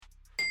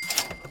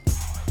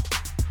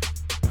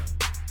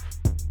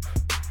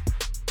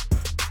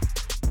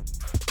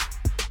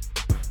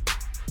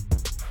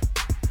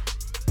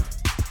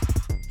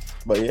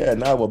But yeah,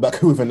 now we're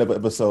back with another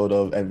episode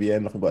of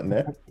NVN, nothing but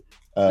net.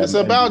 It's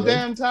about NVN.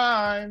 damn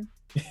time.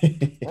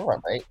 All right,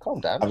 mate, calm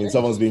down. I mean, Jeez.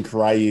 someone's been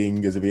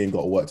crying as if he ain't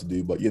got work to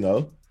do, but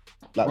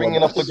like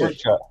Ringing off the group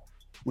chat.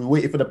 we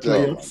waited for the Oh,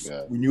 playoffs. my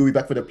God. We knew we were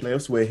back for the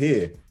playoffs. We're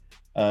here.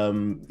 I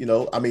mean,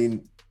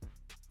 in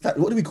fact,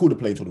 what do we call the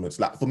play tournaments?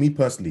 Like for me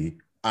personally,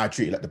 I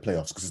treat it like the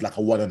playoffs because it's like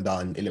a one and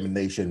done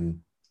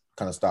elimination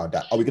kind of style.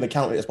 Are we going to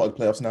count it as part of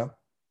the playoffs now?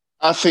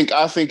 I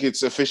think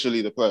it's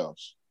officially the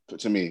playoffs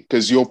to me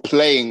because you're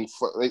playing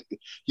for. Like,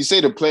 you say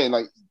the playing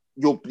like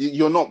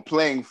you're not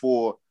playing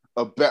for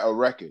a better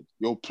record.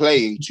 You're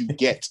playing to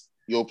get.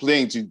 You're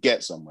playing to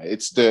get somewhere.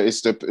 It's the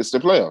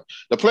playoff.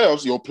 The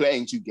playoffs. You're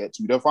playing to get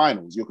to the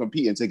finals. You're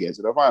competing to get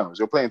to the finals.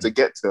 You're playing to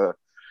get to,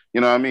 you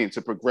know what I mean,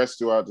 to progress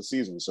throughout the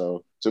season.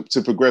 So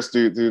to progress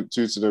to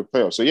the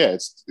playoffs. So yeah,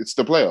 it's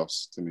the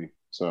playoffs to me.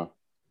 So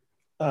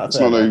it's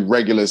not a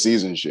regular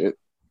season shit.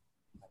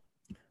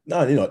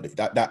 No,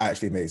 that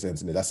actually makes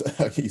sense. And that's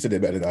you said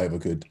it better than I ever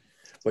could.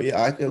 But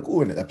yeah, I feel cool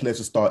when the playoffs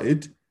have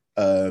started.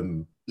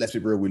 Let's be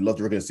real, we love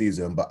the regular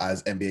season, but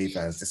as NBA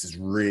fans, this is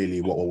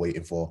really what we're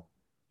waiting for.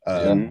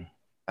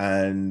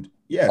 And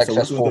yeah, so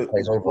we're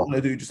going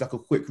to do just like a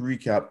quick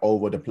recap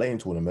over the playing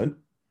tournament,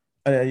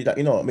 and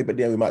then maybe at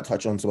the end we might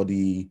touch on some of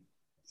the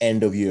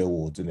end of year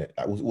awards, innit?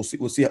 Like we'll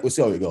see how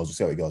it goes. We'll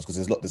see how it goes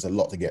because there's a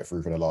lot to get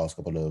through for the last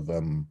couple of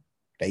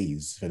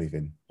days, if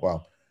anything.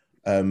 Wow.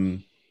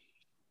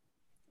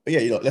 But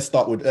yeah, let's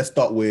start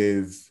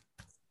with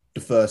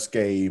the first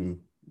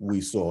game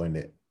we saw in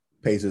it,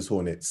 Pacers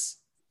Hornets.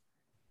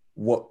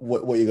 What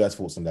are you guys'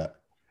 thoughts on that?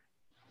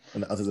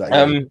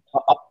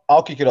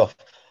 I'll kick it off.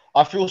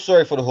 I feel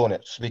sorry for the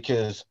Hornets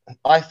because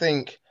I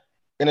think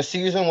in a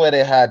season where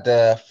they had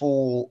their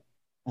full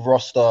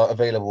roster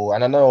available,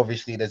 and I know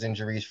obviously there's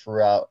injuries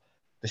throughout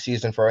the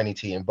season for any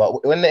team,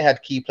 but when they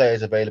had key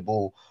players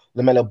available,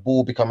 LaMelo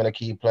Ball becoming a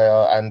key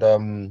player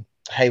and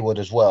Hayward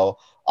as well,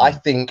 I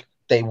think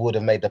they would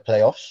have made the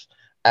playoffs.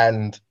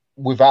 And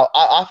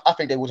I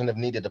think they wouldn't have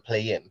needed to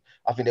play in.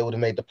 I think they would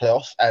have made the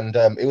playoffs, and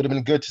it would have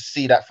been good to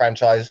see that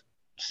franchise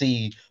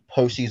see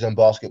postseason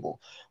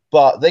basketball.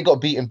 But they got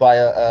beaten by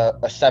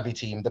a savvy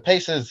team. The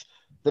Pacers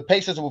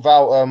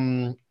without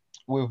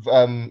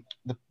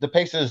the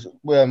Pacers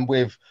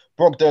with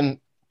Brogdon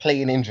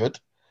playing injured.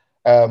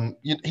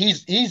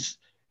 He's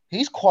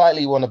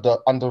quietly one of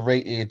the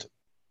underrated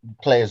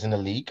players in the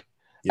league.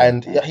 Yeah.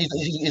 And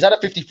he's had a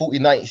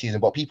 50-40-90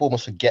 season, but people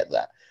must forget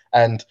that.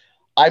 And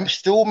I'm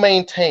still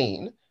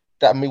maintain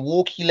that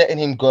Milwaukee letting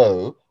him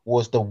go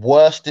was the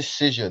worst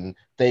decision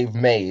they've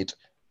made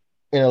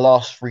in the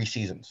last 3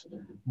 seasons.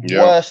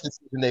 Yeah. Worst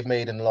decision they've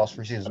made in the last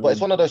 3 seasons. But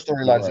it's one of those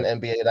storylines in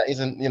NBA that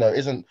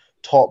isn't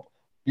top,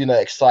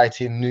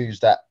 exciting news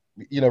that,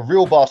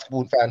 real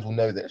basketball fans will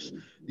know this.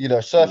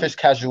 Surface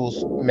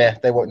casuals,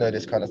 they won't know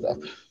this kind of stuff.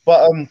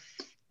 But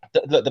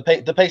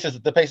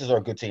the Pacers are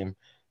a good team.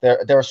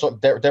 They're a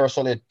solid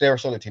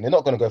team. They're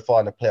not going to go far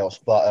in the playoffs,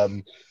 but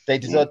they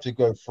deserve to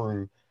go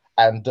through.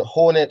 And the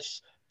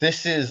Hornets,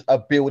 this is a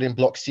building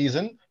block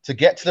season. To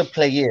get to the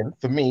play-in,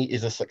 for me,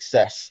 is a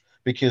success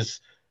because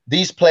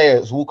these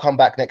players will come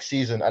back next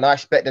season, and I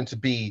expect them to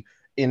be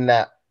in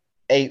that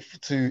 8th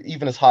to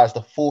even as high as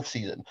the 4th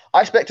season.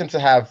 I expect them to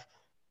have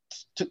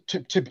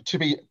to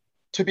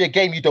be a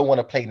game you don't want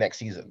to play next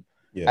season,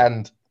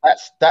 and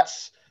that's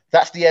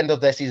the end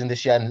of their season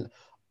this year. And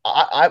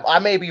I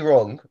may be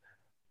wrong.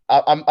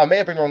 I may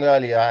have been wrong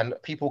earlier, and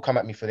people come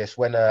at me for this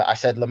when I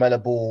said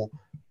LaMelo Ball,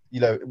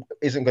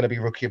 isn't going to be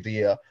Rookie of the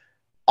Year.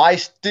 I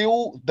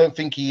still don't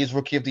think he is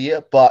Rookie of the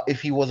Year, but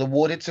if he was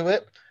awarded to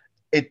it,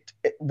 it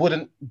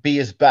wouldn't be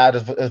as bad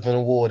of an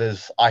award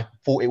as I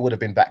thought it would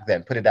have been back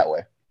then. Put it that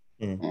way.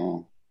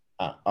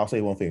 I'll say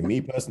one thing. Me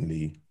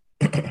personally,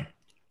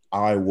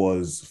 I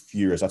was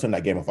furious. I turned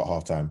that game off at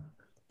halftime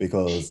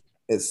because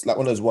it's like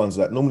one of those ones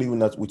that normally when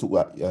we talk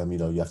about, you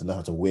have to learn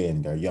how to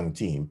win. They're a young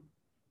team.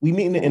 We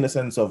mean it in the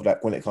sense of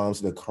like when it comes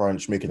to the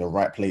crunch, making the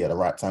right play at the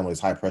right time when it's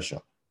high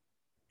pressure.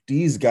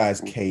 These guys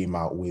came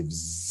out with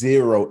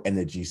zero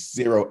energy,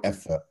 zero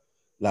effort.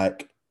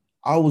 Like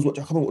I can't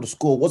remember what the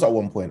score was at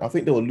one point. I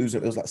think they were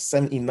losing. It was like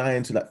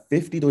 79 to like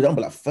 50. They were down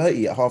by like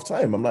 30 at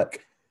halftime. I'm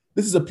like,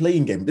 this is a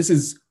playing game. This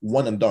is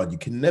one and done. You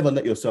can never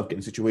let yourself get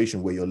in a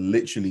situation where you're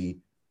literally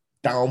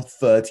down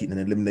 30 in an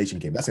elimination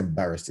game. That's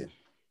embarrassing.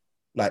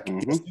 Like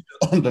it's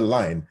on the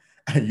line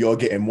and you're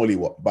getting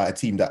mollywopped by a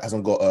team that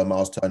hasn't got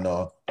Miles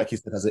Turner, like he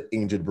said, has an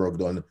injured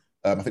Brogdon.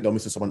 I think they're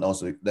missing someone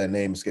else. Their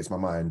name escapes my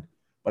mind.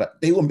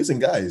 But they were missing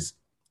guys.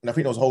 And I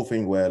think there was a whole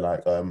thing where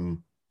like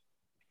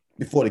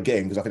before the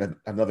game, because I think I had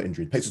another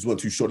injury, Pacers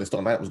weren't too sure the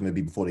starting lineup was going to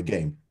be before the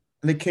game.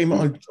 And they came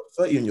out and dropped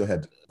 30 in your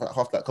head. Like,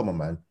 half that, come on,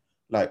 man.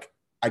 Like,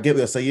 I get what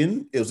you're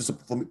saying. It was just,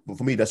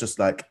 for me, that's just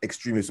like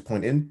extremely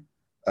disappointing.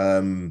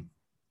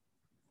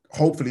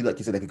 Hopefully, like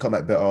you said, they can come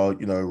back better.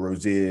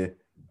 Rozier,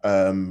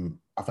 I feel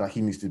like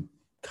he needs to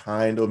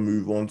kind of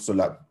move on so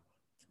like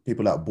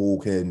people like Ball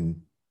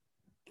can,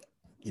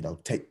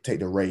 take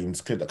the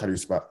reins, clear that kind of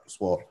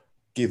spot.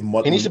 Give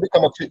He needs to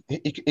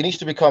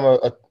become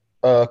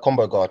a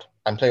combo guard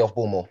and play off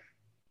ball more.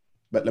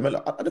 But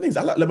Lamelo, I don't think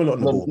I like Lamelo on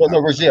the No, ball. no, no,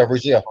 Rozier.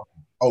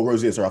 Oh,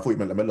 Rozier, sorry, I thought you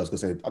meant Lamelo. I was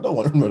gonna say I don't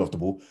want Lamelo off the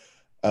ball.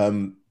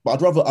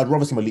 But I'd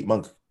rather see Malik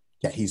Monk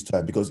get his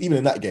turn because even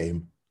in that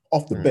game,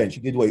 off the bench,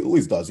 he did what he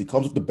always does. He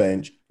comes off the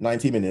bench,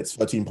 90 minutes,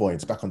 13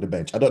 points, back on the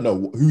bench. I don't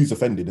know who he's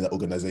offended in that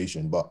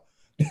organization, but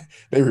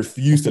they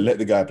refuse to let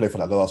the guy play for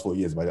like the last 4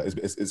 years, man.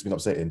 It's been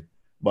upsetting.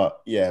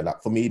 But yeah,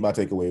 like for me, my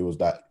takeaway was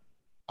that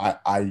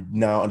I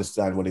now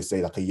understand when they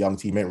say like a young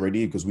team ain't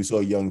ready because we saw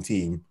a young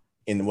team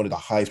in one of the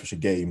highest pressure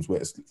games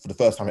where it's for the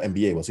first time in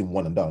NBA was in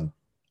one and done,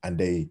 and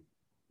they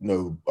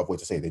no other way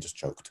to say it, they just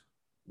choked.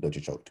 They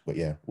just choked. But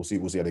yeah, we'll see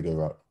how they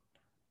go out.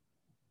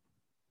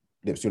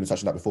 Lips, you want to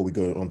touch on that before we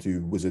go on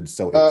to Wizards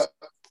Celtics?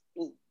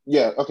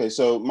 Yeah. Okay.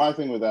 So my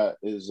thing with that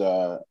is,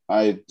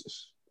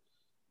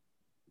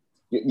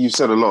 you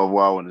said a lot of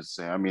what I wanted to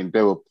say. I mean,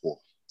 they were poor.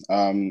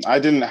 I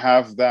didn't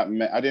have I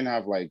didn't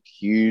have like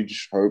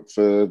huge hope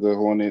for the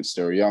Hornets.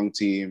 They're a young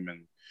team,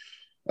 and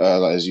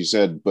like, as you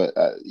said, but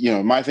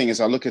my thing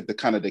is, I look at the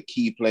kind of the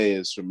key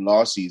players from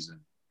last season.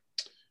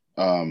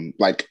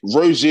 Like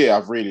Rozier,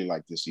 I've really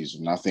liked this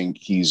season. I think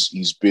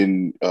he's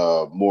been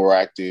more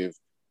active,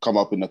 come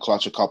up in the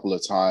clutch a couple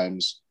of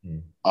times.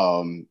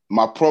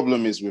 My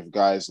problem is with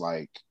guys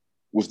like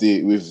with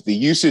the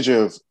usage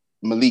of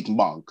Malik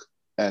Monk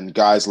and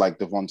guys like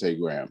Devontae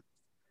Graham.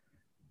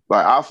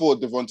 Like I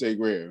think Devontae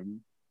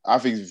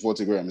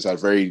Graham has had a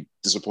very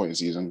disappointing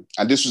season.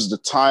 And this was the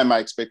time I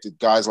expected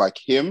guys like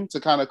him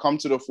to kind of come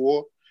to the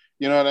fore.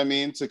 You know what I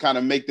mean? To kind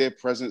of make their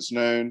presence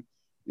known.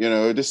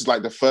 This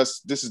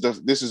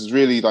is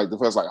really like the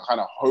first like kind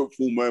of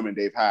hopeful moment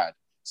they've had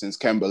since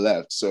Kemba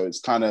left. So it's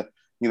kind of,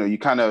 you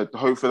kind of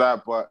hope for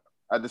that. But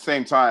at the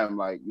same time,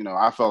 like,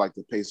 I felt like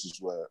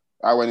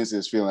I went into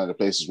this feeling that the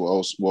Pacers were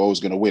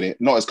always going to win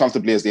it. Not as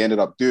comfortably as they ended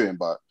up doing,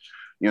 but,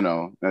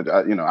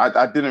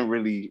 I didn't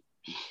really,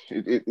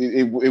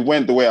 it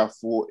went the way I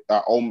thought,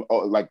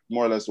 like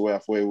more or less the way I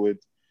thought it would,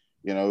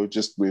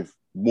 just with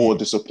more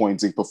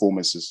disappointing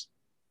performances.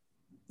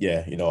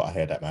 Yeah, I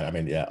hear that, man. I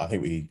mean, yeah, I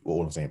think we were all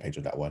on the same page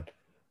with that one.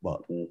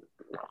 But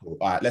all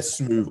right,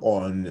 let's move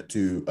on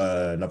to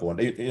another one.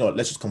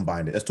 Let's just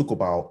combine it. Let's talk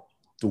about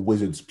the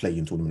Wizards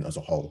playing tournament as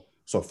a whole.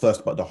 So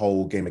first, about the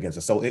whole game against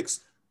the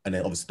Celtics, and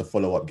then obviously the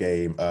follow-up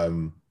game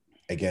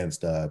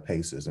against the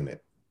Pacers, isn't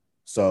it?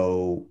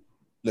 So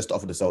let's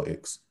start with the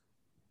Celtics.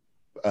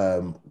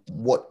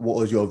 What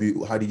was your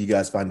view? How did you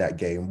guys find that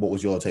game? What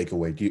was your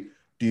takeaway?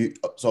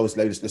 So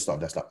obviously let's start.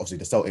 That's like obviously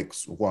the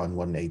Celtics won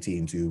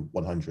 118 to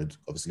 100.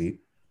 Obviously,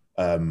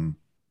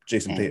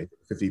 Jason Tatum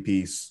 50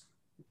 piece.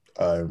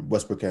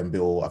 Westbrook and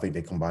Bill, I think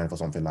they combined for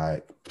something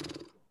like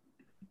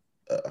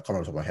I can't remember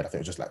off the top of my head. I think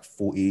it was just like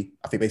 40.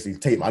 I think basically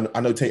Tatum. I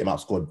know Tatum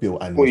outscored Bill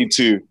and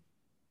 42.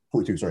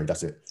 42. Sorry,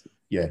 that's it.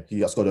 Yeah, he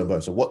outscored them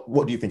both. So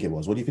what do you think it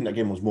was? What do you think that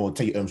game was more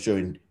Tatum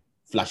showing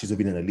flashes of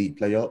being an elite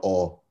player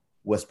or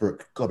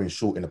Westbrook coming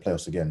short in the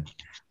playoffs again?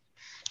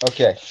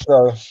 Okay,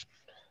 so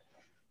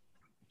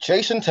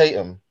Jason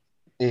Tatum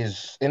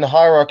is in the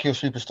hierarchy of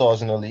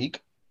superstars in the league.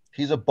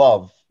 He's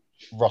above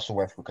Russell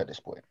Westbrook at this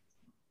point.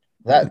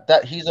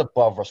 That he's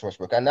above Russell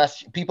Westbrook, and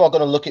that's people are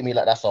gonna look at me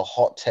like that's a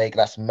hot take,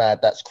 that's mad,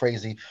 that's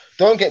crazy.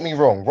 Don't get me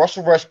wrong,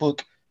 Russell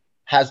Westbrook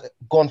has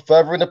gone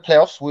further in the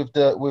playoffs with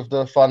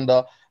the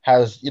Thunder.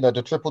 Has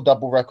the triple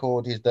double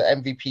record. He's the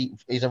MVP.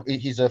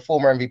 He's a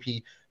former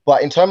MVP.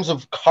 But in terms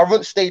of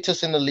current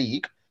status in the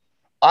league,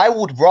 I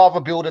would rather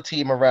build a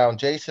team around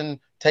Jason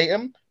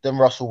Tatum than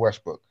Russell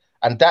Westbrook,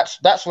 and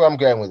that's where I'm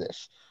going with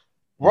this.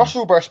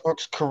 Russell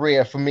Westbrook's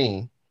career for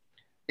me,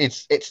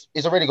 it's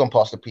already gone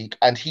past the peak,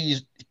 and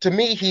he's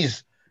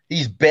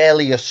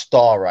barely a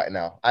star right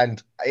now,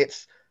 and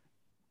it's.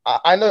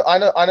 I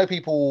know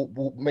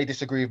people may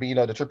disagree with me.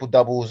 The triple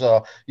doubles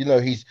are,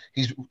 he's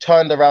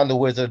turned around the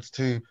Wizards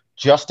to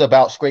just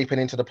about scraping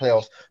into the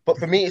playoffs. But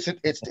for me,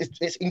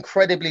 it's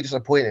incredibly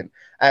disappointing.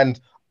 And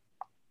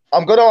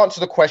I'm going to answer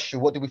the question: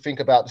 what do we think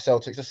about the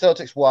Celtics? The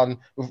Celtics won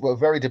with a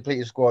very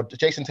depleted squad.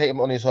 Jason Tatum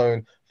on his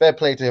own, fair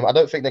play to him. I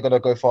don't think they're going to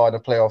go far in the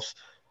playoffs.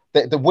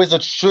 The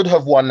Wizards should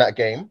have won that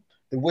game.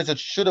 The Wizards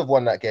should have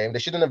won that game. They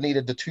shouldn't have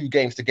needed the 2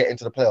 games to get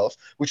into the playoffs,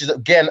 which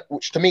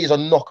to me is a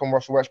knock on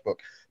Russell Westbrook.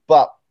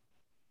 But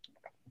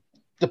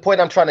the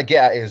point I'm trying to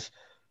get at is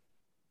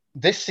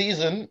this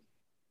season,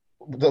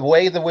 the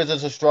way the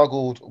Wizards have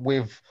struggled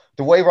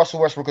the way Russell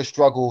Westbrook has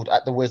struggled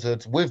at the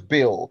Wizards with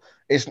Bill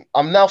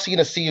I'm now seeing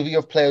a CV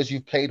of players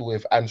you've played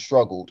with and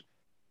struggled.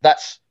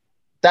 That's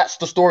the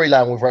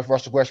storyline with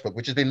Russell Westbrook,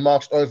 which has been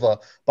masked over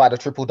by the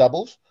triple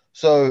doubles.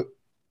 So,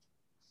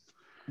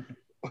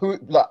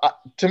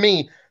 to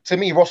me,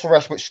 Russell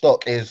Westbrook's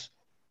stock is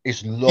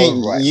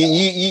low right now.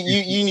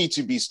 You need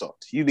to be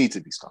stopped. You need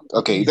to be stopped.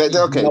 Okay.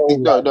 Okay.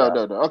 No.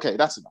 Okay,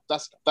 that's enough.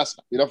 That's enough.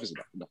 Enough is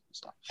enough.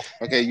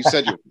 Okay, you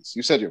said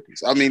your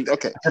piece. I mean,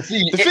 okay. The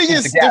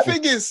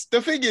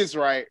thing is,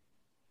 right?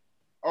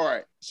 All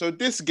right. So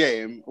this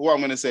game, what I'm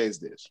gonna say is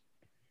this.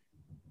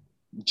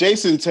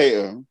 Jason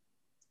Tatum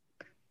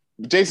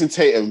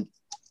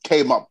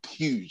came up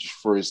huge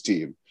for his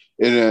team.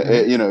 And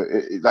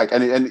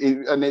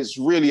it's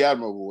really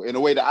admirable in a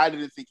way that I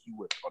didn't think he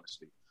would,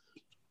 honestly.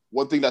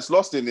 one thing that's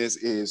lost in this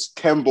is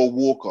Kemba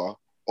Walker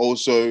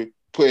also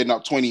putting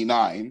up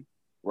 29,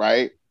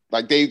 right?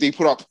 Like they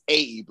put up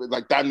 80, but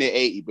like damn near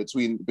 80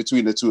 between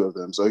the two of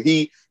them. So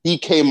he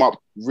came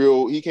up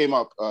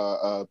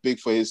big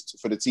for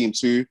the team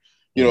too.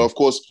 You know, of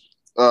course,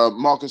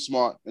 Marcus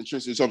Smart and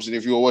Tristan Thompson,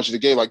 if you were watching the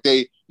game, like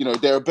they're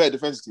a better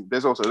defensive team.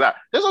 There's also that.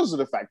 There's also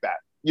the fact that,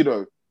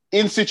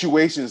 in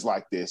situations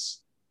like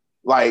this,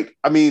 like,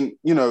 I mean,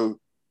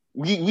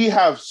 we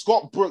have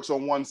Scott Brooks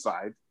on one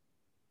side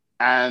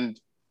and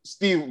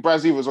Steve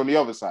Braziva on the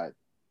other side.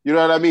 You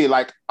know what I mean?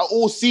 Like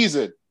all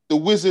season, the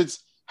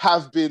Wizards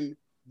have been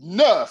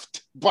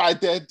nerfed by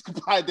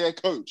their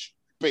coach,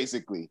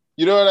 basically.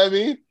 You know what I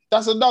mean?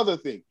 That's another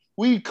thing.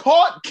 We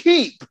can't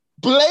keep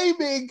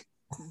blaming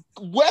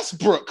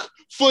Westbrook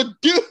for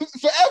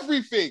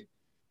everything.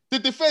 The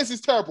defense is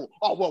terrible.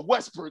 Oh, well,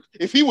 Westbrook,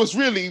 if he was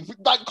really,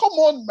 like, come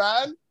on,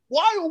 man.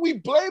 Why are we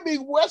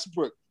blaming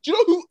Westbrook? Do you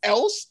know who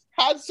else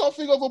had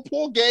something of a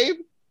poor game?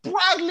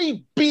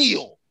 Bradley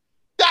Beal.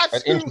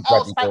 That's who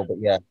else had... Beal, but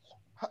yeah.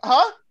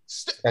 Huh?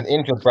 An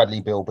injured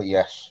Bradley Beal, but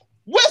yes.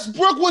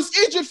 Westbrook was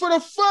injured for the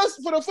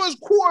first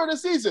quarter of the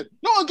season.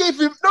 No one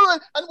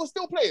and was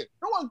still playing.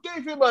 No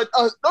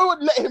one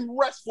let him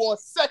rest for a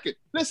second.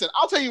 Listen,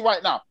 I'll tell you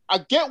right now. I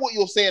get what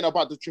you're saying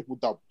about the triple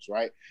doubles,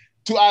 right?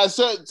 At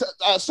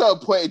a certain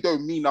point, it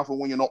don't mean nothing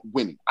when you're not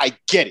winning. I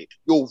get it.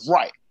 You're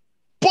right.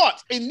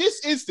 But in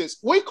this instance,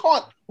 we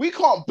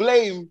can't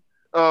blame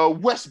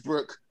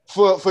Westbrook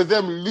for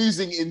them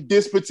losing in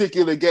this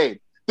particular game.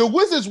 The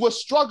Wizards were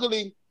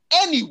struggling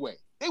anyway.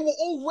 They were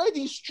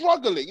already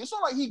struggling. It's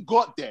not like he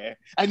got there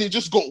and it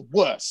just got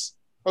worse.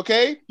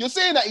 Okay? You're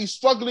saying that he's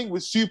struggling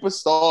with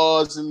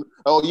superstars and,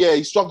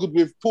 he struggled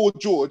with Paul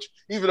George,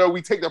 even though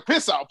we take the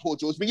piss out of Paul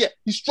George. But yeah,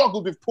 he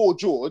struggled with Paul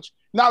George.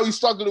 Now he's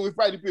struggling with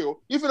Bradley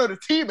Beal. Even though the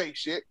team ain't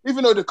shit,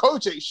 even though the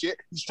coach ain't shit,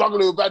 he's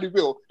struggling with Bradley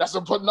Beal. That's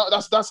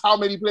how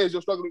many players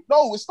you're struggling.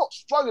 No, it's not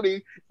struggling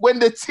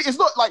when it's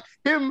not like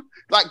him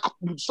like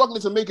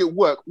struggling to make it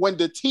work when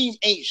the team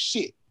ain't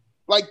shit.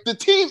 Like the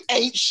team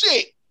ain't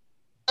shit.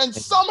 And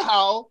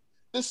somehow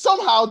they've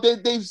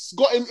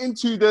gotten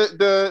into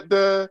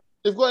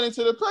they've gotten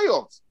into the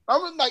playoffs. I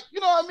mean, like,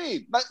 you know what I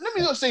mean? Like, let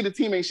me not say the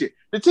team ain't shit.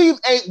 The team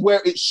ain't where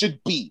it should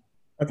be,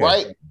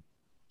 right?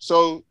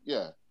 So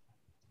yeah,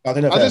 I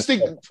just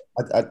think.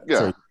 Sorry,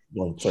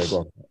 go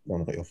on. Go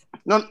on, cut you off.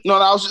 No.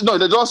 I was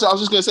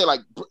just gonna say,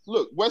 like,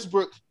 look,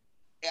 Westbrook.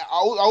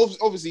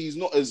 Obviously, he's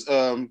not as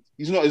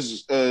he's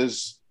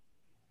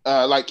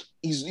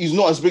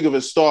not as big of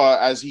a star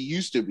as he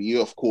used to be.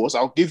 Of course,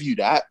 I'll give you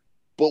that.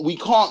 But we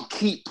can't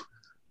keep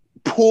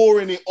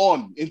pouring it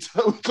on. In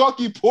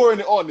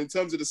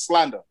terms of the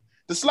slander.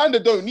 The slander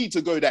don't need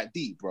to go that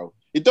deep, bro.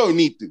 It don't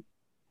need to.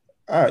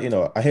 I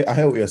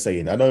hear what you're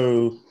saying. I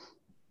know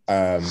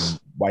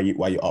why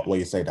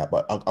you say that,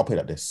 but I'll put it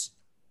like this: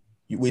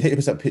 we take the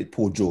piss at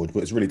Paul George,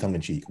 but it's really tongue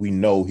in cheek. We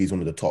know he's one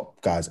of the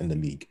top guys in the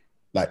league.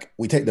 Like,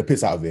 we take the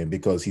piss out of him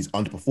because he's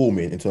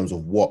underperforming in terms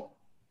of what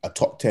a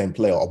top 10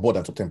 player or more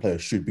than a top 10 player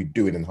should be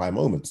doing in high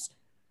moments.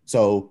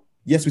 So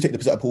yes, we take the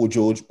piss out of Paul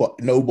George, but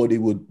nobody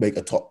would make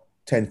a top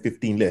 10,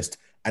 15 list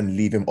and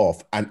leave him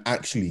off and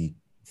actually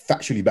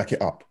factually back it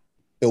up.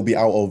 It'll be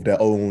out of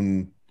their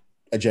own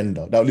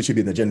agenda. That'll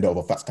literally be an agenda of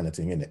a facts kind of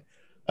thing, innit?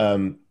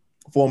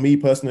 For me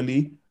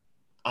personally,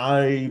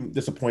 I'm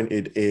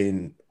disappointed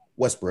in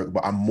Westbrook,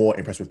 but I'm more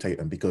impressed with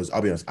Tatum because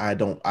I'll be honest, I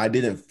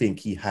didn't think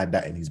he had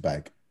that in his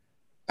bag.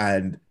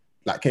 And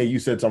like Kay, you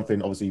said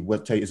something, obviously,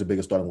 Tatum is a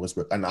bigger star than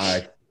Westbrook. And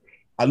I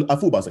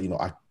thought about it,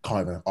 I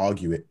can't even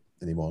argue it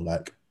anymore.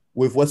 Like,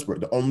 with Westbrook,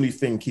 the only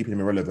thing keeping him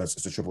in relevance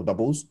is the triple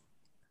doubles.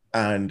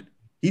 And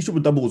these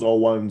triple doubles are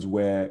ones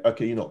where,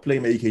 okay,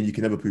 playmaking, you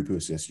can never poo-poo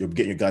assists. You're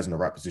getting your guys in the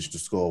right position to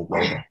score.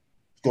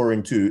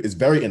 Scoring too is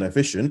very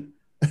inefficient.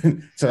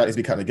 So that is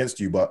be counted against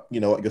you, but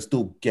you're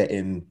still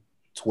getting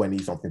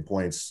 20-something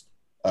points,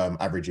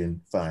 averaging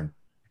fine.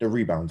 The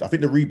rebounds. I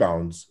think the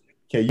rebounds,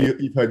 okay,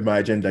 you've heard my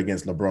agenda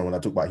against LeBron when I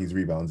talk about his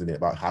rebounds, innit?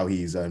 About how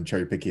he's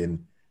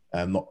cherry-picking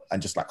and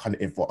just like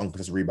hunting for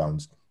uncontested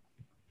rebounds.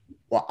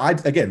 Well,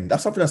 again,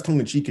 that's something that's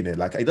tongue-in-cheek in it.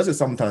 Like, he does it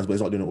sometimes, but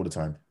he's not doing it all the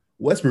time.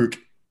 Westbrook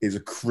is a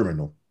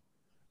criminal.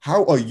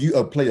 How are you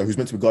a player who's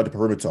meant to guard the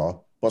perimeter,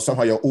 but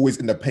somehow you're always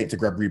in the paint to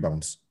grab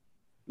rebounds?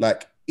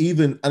 Like,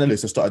 even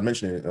analysts have started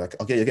mentioning it. Like,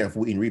 okay, you're getting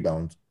 14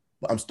 rebounds,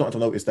 but I'm starting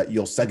to notice that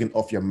you're sagging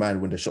off your man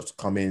when the shots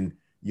come in.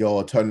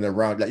 You're turning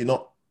around. Like, you're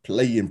not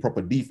playing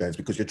proper defense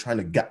because you're trying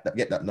to get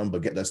that number,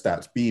 get those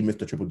stats, be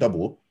Mr.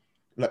 Triple-Double.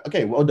 Like,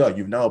 okay, well done.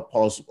 You've now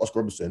passed Oscar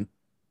Robertson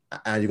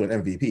and you've got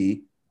an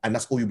MVP. And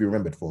that's all you'll be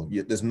remembered for.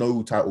 There's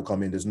no title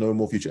coming. There's no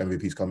more future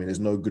MVPs coming. There's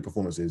no good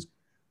performances.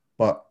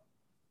 But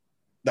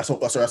I'm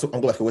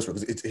going back to Westbrook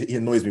because he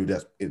annoys me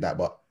with that.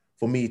 But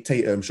for me,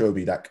 Tatum showed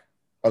me that,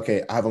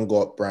 okay, I haven't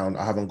got Brown.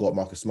 I haven't got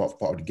Marcus Smart for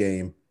part of the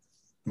game.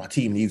 My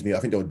team needs me. I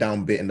think they were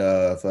down a bit in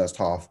the first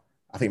half.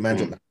 I think man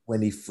dropped like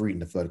 23 in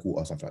the third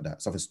quarter or something like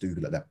that. Something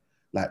stupid like that.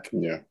 Like,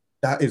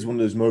 that is one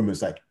of those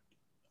moments, like,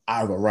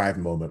 I've arrived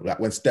moment. Like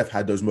when Steph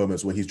had those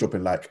moments where he's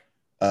dropping like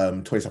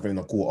 20-something in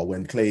the quarter,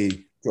 when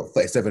Clay dropped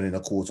 37 in a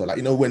quarter.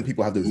 Like, when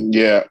people have those.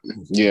 Yeah.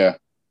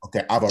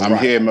 Okay, I have a I'm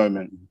right. here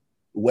moment.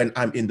 When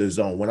I'm in the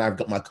zone, when I've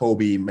got my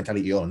Kobe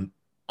mentality on,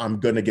 I'm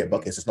going to get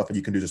buckets. There's nothing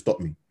you can do to stop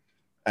me.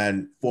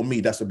 And for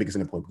me, that's the biggest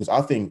selling point, because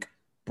I think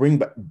bring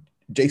back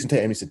Jason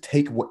Tatum needs to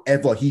take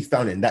whatever he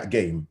found in that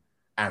game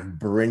and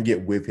bring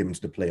it with him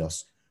into the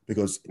playoffs.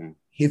 Because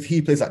if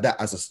he plays like that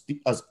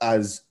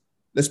as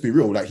let's be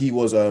real, like he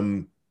was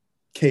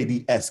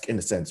KD-esque in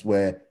a sense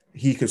where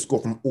he could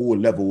score from all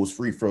levels,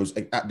 free throws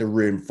at the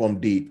rim from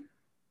deep.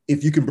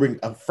 If you can bring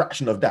a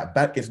fraction of that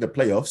back into the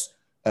playoffs,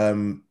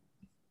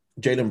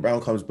 Jaylen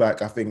Brown comes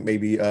back. I think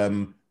maybe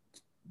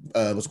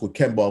what's called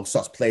Kemba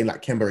starts playing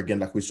like Kemba again,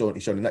 like he showed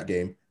in that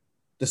game.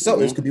 The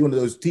Celtics could be one of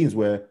those teams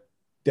where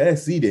their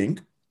seeding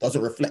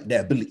doesn't reflect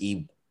their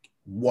ability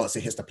once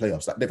it hits the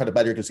playoffs. Like they've had a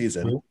bad regular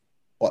season,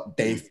 but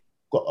they've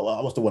got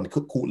what's the one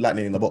called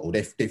lightning in the bottle.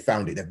 They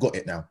found it. They've got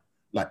it now.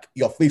 Like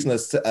you're facing an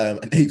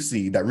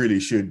AFC that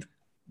really should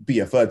be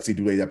a third seed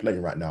the way they're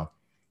playing right now.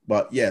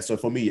 But yeah, so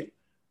for me,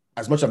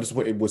 as much as I'm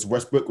disappointed with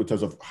Westbrook in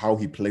terms of how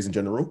he plays in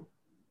general,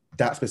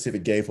 that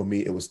specific game for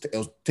me, it was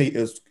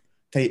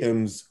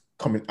Tatum's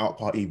coming out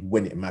party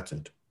when it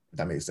mattered. If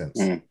that makes sense.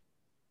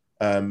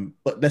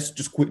 But let's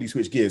just quickly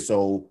switch gears.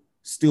 So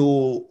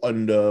still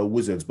on the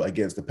Wizards, but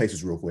against the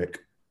Pacers real quick.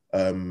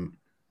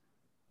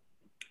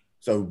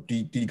 So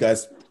do you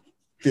guys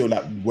feel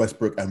like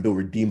Westbrook and Bill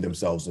redeemed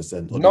themselves in a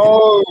sense?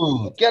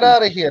 No, get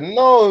out of here.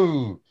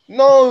 No.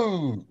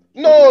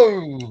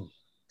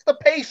 It's the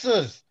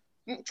Pacers.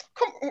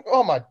 Come,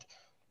 oh my.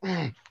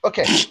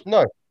 Okay,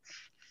 no.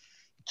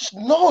 Just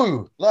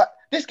no. Like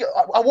this guy,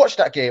 I watched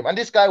that game and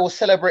this guy was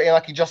celebrating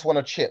like he just won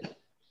a chip.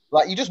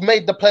 Like you just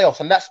made the playoffs,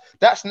 and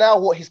that's now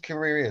what his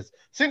career is.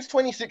 Since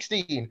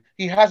 2016,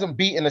 he hasn't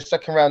beaten the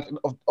second round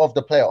of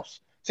the playoffs.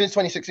 Since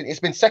 2016, it's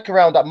been second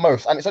round at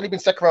most, and it's only been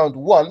second round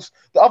once.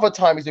 The other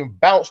time he's been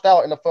bounced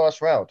out in the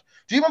first round.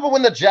 Do you remember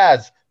when the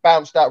Jazz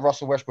bounced out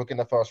Russell Westbrook in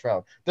the first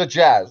round? The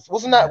Jazz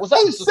was that?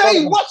 You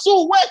say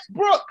Russell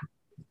Westbrook?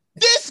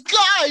 This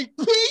guy,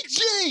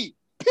 PG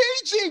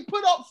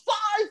put up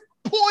 5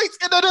 points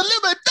in an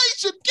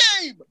elimination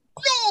game.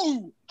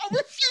 No, I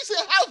refuse to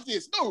have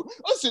this. No,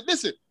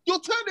 listen. You're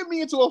turning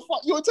me into a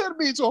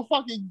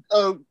fucking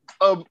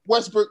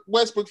Westbrook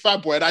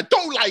fanboy, and I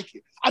don't like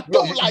it. I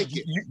don't like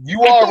it.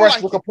 You are a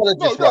Westbrook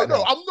apologist right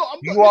now. I'm not.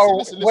 You are a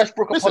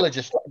Westbrook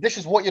apologist. This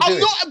is what you're doing.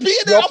 I'm not being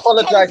you're an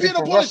apologizing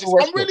for apologist. Russell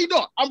Westbrook.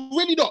 I'm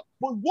really not.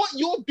 But what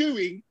you're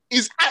doing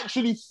is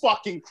actually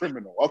fucking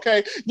criminal,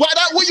 okay?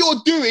 What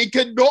you're doing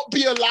cannot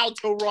be allowed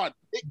to run.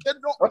 It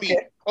cannot be,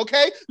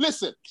 okay?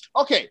 Listen,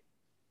 okay.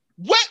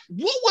 What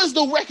was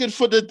the record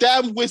for the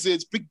damn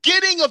Wizards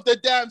beginning of the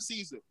damn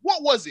season?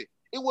 What was it?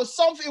 It was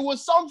something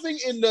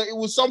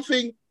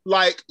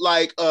like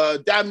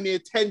damn near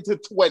 10 to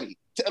 20.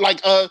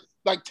 Like 10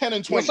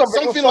 and 20.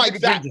 Something like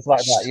that.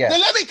 Yeah.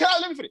 Let me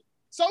finish.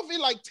 Something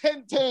like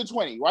 10 and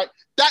 20, right?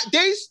 That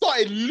they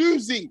started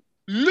losing,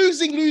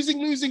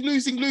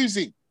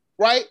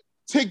 right?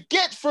 To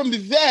get from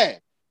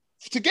there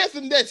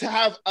to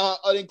have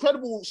an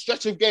incredible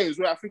stretch of games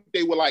where I think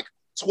they were like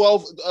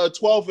 12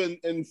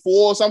 and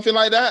 4, something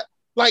like that.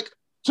 Like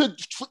for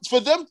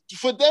them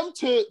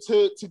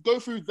to go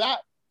through that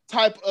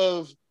type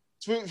of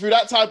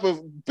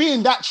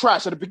being that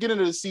trash at the beginning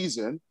of the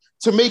season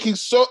to making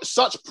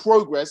such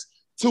progress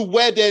to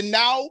where they're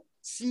now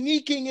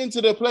sneaking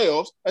into the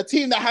playoffs, a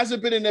team that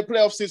hasn't been in the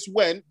playoffs since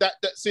when?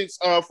 Since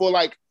for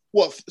like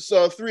what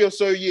 3 or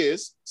so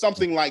years,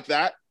 something like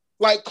that.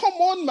 Like, come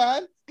on,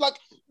 man. Like,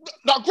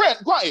 now,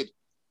 granted,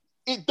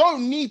 it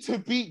don't need to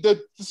be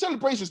the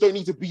celebrations don't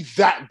need to be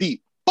that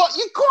deep, but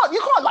you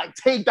can't like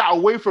take that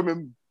away from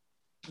him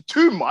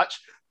too much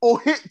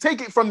or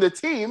take it from the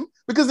team,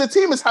 because the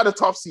team has had a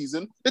tough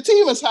season. The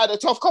team has had a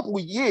tough couple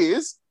of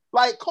years.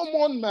 Like, come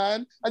on,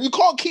 man. And you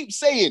can't keep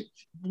saying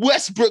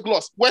Westbrook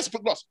lost.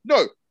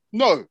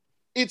 No.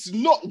 It's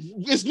not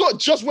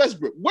just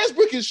Westbrook.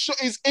 Westbrook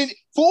is in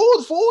for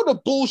all the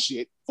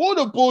bullshit,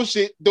 and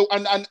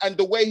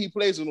the way he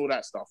plays and all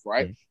that stuff,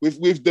 right?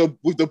 With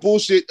the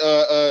bullshit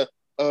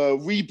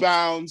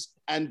rebounds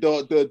and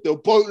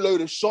the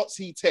boatload of shots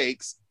he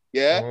takes.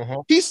 Yeah,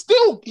 he's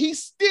still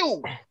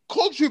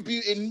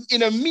contributing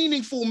in a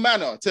meaningful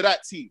manner to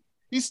that team.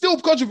 He's still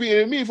contributing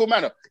in a meaningful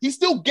manner. He's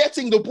still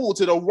getting the ball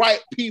to the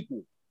right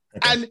people.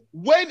 Okay. And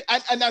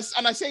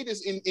I say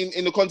this in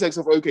the context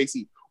of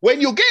OKC, when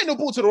you're getting the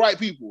ball to the right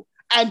people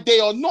and they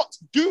are not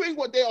doing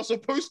what they are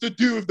supposed to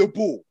do with the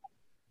ball,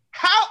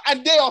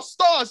 and they are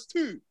stars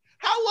too.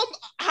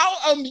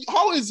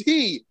 How is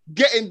he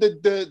getting the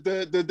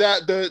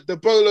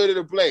boatload of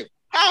the blame?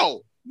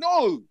 How?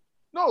 No.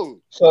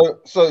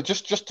 So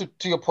just to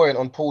your point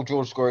on Paul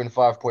George scoring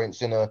 5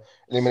 points in a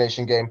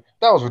elimination game,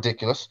 that was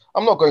ridiculous.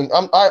 I'm not going.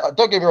 I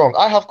don't get me wrong.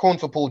 I have corn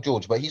for Paul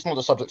George, but he's not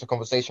the subject of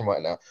conversation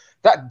right now.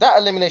 That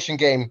elimination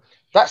game,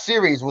 that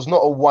series was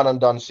not a one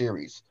and done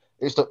series.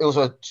 It was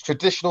a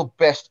traditional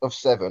best of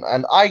 7,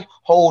 and I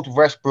hold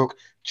Westbrook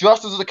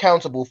just as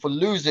accountable for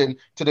losing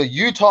to the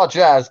Utah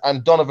Jazz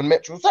and Donovan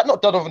Mitchell. Was that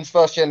not Donovan's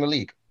first year in the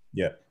league?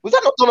 Yeah. Was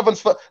that not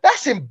Donovan's first?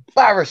 That's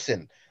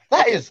embarrassing.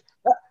 That is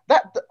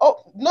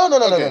oh no.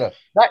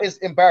 That is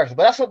embarrassing.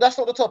 But that's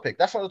not the topic.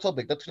 That's not the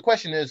topic. The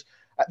question is,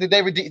 did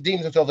they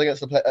redeem themselves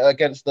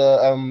against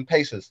the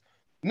Pacers?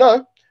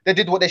 No, they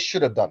did what they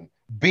should have done.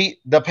 Beat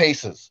the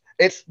Pacers.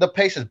 It's the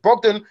Pacers.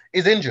 Brogdon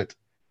is injured.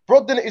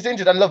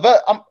 And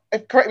Levert.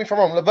 Correct me if I'm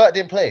wrong. Levert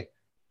didn't play.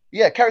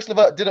 Yeah, Karis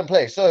LeVert didn't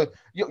play. So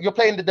you're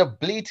playing the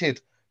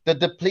depleted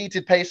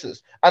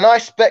Pacers. And I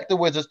expect the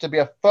Wizards to be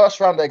a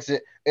first-round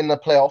exit in the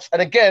playoffs.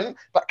 And again,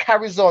 that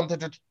carries on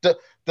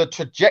the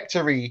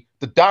trajectory,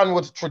 the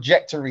downward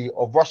trajectory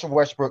of Russell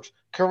Westbrook's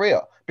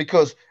career.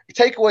 Because you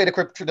take away I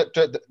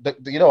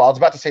was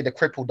about to say the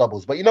triple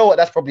doubles, but you know what?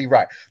 That's probably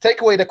right.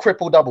 Take away the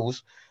triple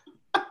doubles.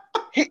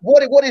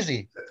 What is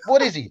he?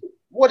 What is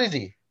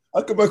he?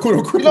 How come I call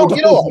him triple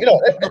doubles?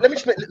 Let me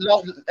just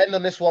end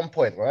on this one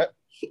point, right?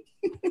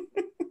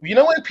 You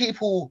know when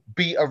people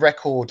beat a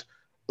record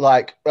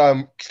like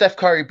Steph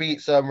Curry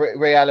beats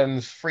Ray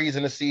Allen's freeze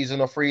in a season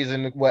or freeze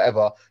in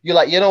whatever, you're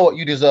like, you know what,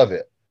 you deserve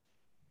it.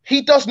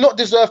 He does not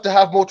deserve to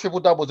have more triple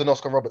doubles than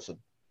Oscar Robertson.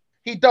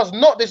 He does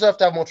not deserve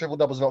to have more triple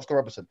doubles than Oscar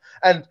Robertson.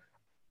 And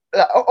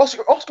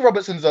Oscar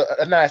Robertson's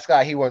a nice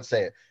guy. He won't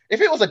say it.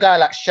 If it was a guy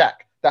like Shaq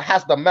that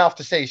has the mouth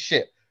to say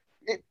shit,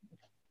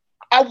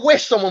 I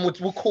wish someone would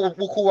call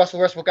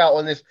Russell Westbrook out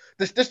on this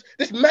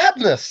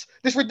madness.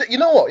 You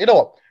know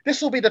what?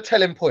 This will be the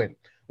telling point.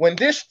 When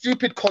this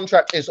stupid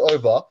contract is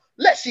over,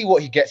 let's see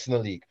what he gets in the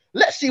league.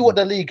 Let's see what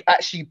the league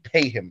actually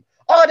pay him.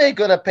 Are they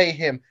gonna pay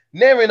him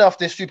near enough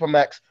this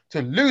supermax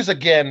to lose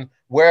again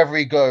wherever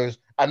he goes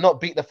and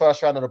not beat the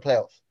first round of the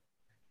playoffs?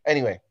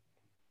 Anyway,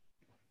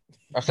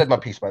 I've said my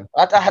piece, man.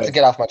 I had to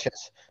get off my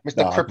chest,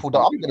 Mr. Triple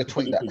Double. I'm gonna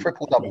tweet that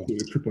triple double.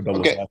 Triple double.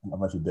 Okay.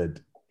 I'm actually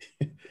dead.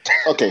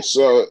 Okay,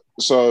 so.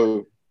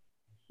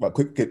 But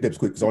quick.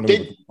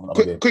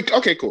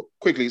 Okay, cool.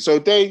 Quickly. So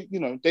they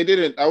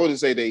didn't. I wouldn't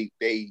say they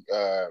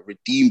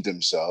redeemed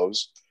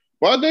themselves,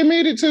 but they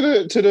made it to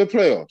the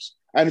playoffs.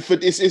 And for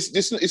this,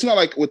 it's not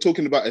like we're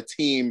talking about a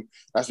team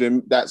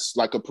that's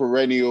like a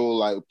perennial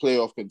like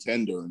playoff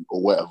contender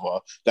or whatever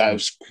that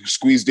have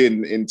squeezed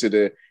into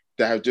that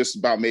have just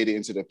about made it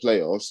into the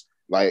playoffs.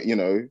 Like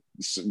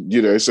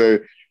so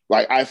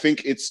like I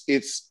think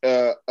it's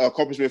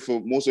accomplishment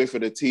for more so for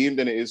the team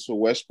than it is for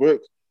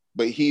Westbrook.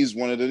 But he's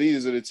one of the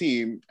leaders of the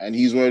team, and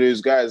he's one of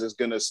those guys that's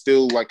gonna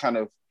still like kind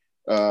of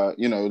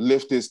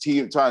lift his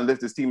team, try and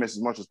lift his teammates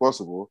as much as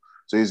possible.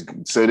 So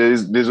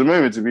there's a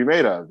moment to be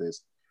made out of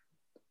this.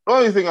 The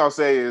only thing I'll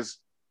say is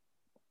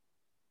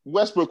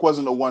Westbrook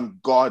wasn't the one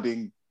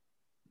guarding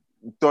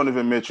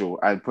Donovan Mitchell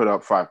and put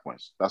up 5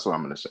 points. That's what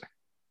I'm gonna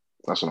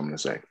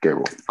say.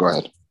 Gabriel, go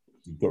ahead.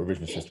 You've got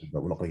revision system,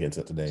 but we're not gonna get into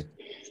that today.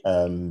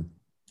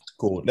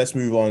 Cool. Let's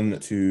move on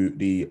to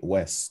the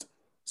West.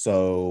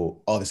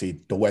 So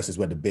obviously the West is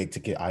where the big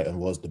ticket item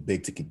was, the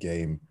big ticket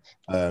game.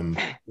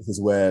 This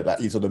is where like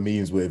you saw the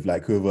memes with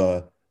like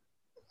whoever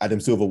Adam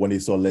Silver when he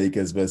saw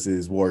Lakers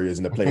versus Warriors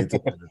in the play-in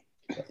tournament.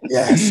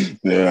 Yes.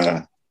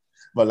 Yeah.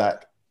 But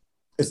like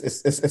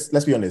it's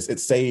let's be honest, it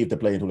saved the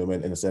play-in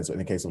tournament in a sense, in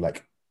the case of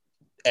like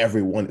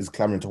everyone is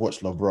clamoring to watch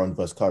LeBron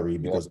versus Curry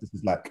because this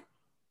is like,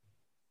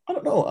 I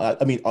don't know.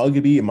 I mean,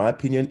 arguably, in my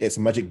opinion, it's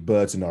a Magic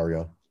Bird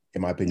scenario,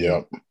 in my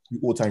opinion. Yeah.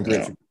 All-time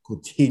greats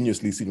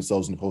continuously see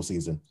themselves in the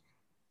postseason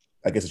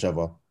against each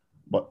other.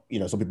 But,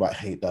 some people might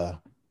hate the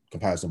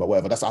comparison, but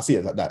whatever. I see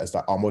it like that. It's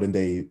like our modern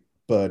day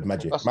Bird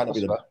Magic. Might not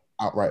be the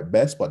outright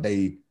best, but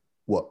they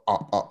were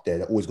up there.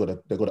 They've got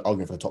an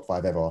argument for the top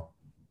 5 ever.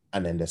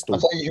 And then they're still... I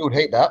tell you who would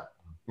hate that.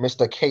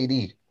 Mr.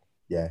 KD.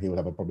 Yeah, he would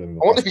have a problem.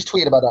 I wonder if he's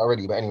tweeted about that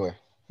already, but anyway.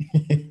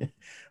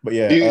 But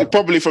yeah.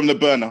 Probably from the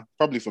burner.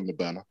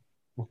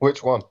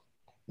 Which one?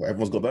 Well,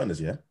 everyone's got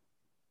burners, yeah?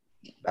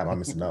 Damn, I'm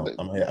missing out.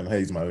 I'm here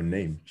using my own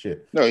name.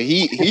 Shit. No,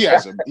 he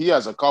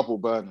has a couple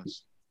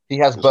burners. He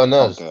has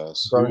burners.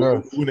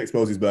 We won't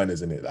expose his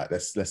burners in it. Like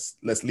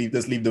let's leave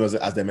them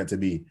as they're meant to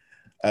be.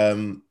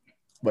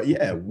 But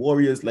yeah,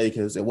 Warriors,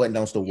 Lakers, it went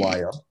down to the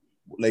wire.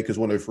 Lakers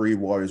 103,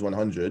 Warriors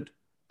 100.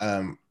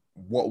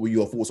 What were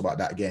your thoughts about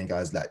that game,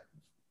 guys? Like,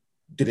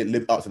 did it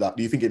live up to that?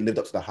 Do you think it lived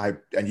up to the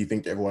hype? And you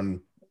think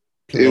everyone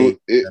played?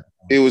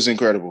 It was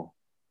incredible.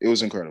 It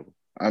was incredible.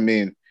 I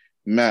mean,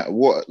 Matt,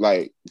 what,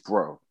 like,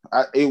 bro,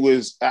 I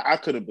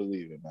couldn't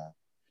believe it,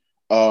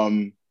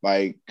 man.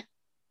 Like,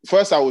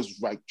 first I was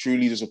like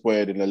truly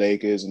disappointed in the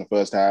Lakers in the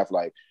first half.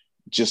 Like,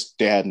 just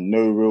they had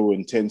no real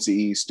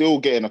intensity, still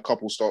getting a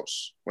couple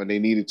stops when they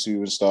needed to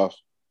and stuff,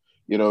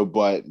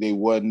 but they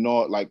were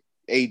not like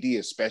AD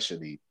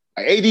especially.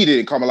 Like, AD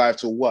didn't come alive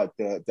till what?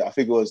 I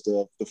think it was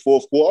the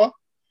fourth quarter.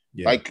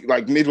 Yeah.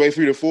 Like midway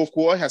through the fourth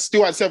quarter,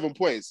 still had 7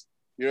 points.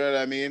 You know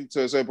what I mean?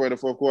 To a certain point in the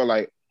fourth quarter,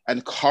 like,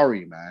 and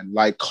Curry, man.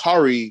 Like,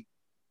 Curry,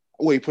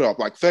 he put up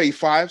like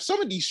 35.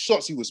 Some of these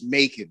shots he was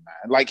making,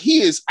 man. Like,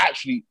 he is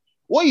actually,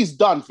 what he's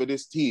done for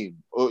this team,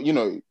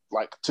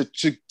 like,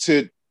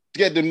 to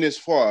get them this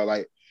far,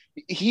 like,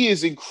 he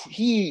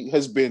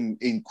has been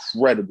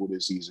incredible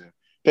this season.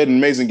 Played an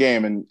amazing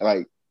game, and,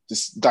 like,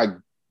 just, like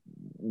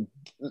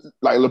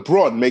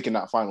LeBron making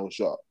that final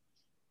shot.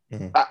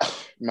 Mhm.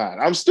 Man,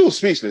 I'm still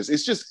speechless.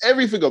 It's just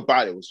everything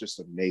about it was just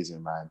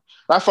amazing, man.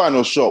 That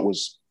final shot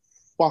was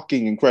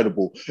fucking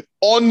incredible.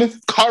 On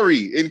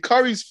Curry, in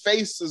Curry's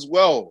face as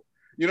well.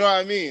 You know what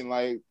I mean?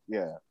 Like,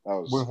 yeah,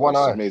 With that one was an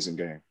eye. amazing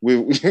game.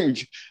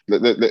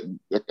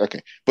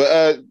 Okay,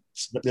 but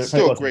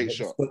still a great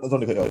shot.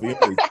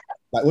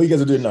 Like what you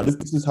guys are doing now.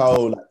 This is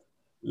how like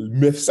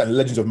myths and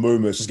legends of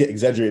moments just get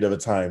exaggerated over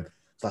time.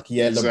 It's like,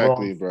 yeah,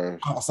 Exactly, LeBron bro.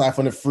 outside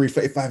from the free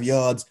 35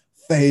 yards,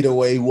 fade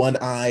away, one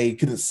eye,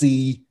 couldn't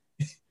see.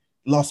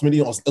 Last minute,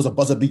 it was a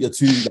buzzer beater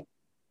too. Like,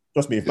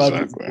 trust me, in 5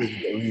 minutes,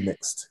 Exactly. we get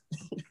remixed.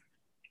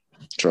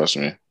 Trust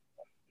me.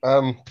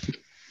 Um,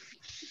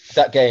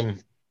 that game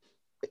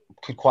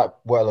could quite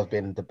well have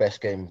been the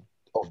best game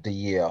of the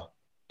year,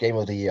 game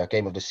of the year,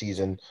 game of the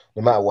season,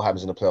 no matter what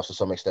happens in the playoffs to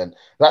some extent.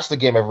 That's the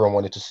game everyone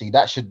wanted to see.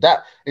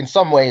 That in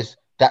some ways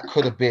that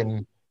could have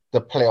been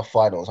the playoff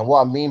finals. And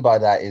what I mean by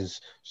that is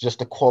just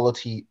the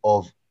quality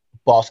of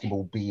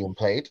basketball being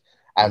played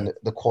Yeah. and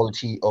the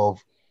quality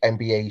of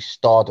NBA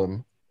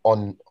stardom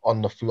on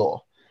the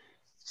floor.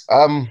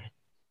 Um,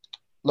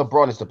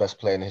 LeBron is the best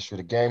player in the history of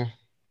the game.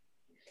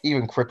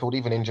 Even crippled,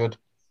 even injured,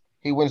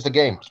 he wins the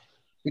game.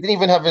 He didn't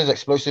even have his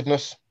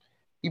explosiveness.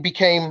 He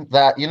became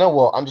that, you know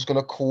what, I'm just going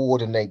to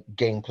coordinate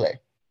gameplay.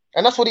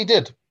 And that's what he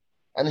did.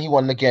 And he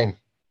won the game.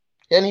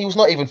 And he was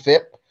not even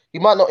fit.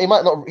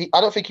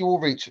 I don't think he will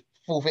reach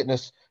full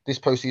fitness this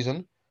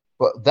postseason,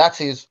 but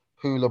that is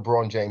who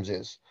LeBron James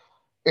is.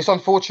 It's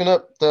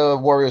unfortunate the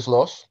Warriors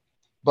lost,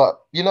 but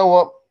you know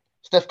what?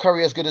 Steph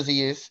Curry, as good as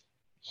he is,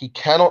 he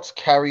cannot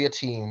carry a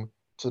team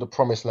to the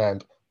promised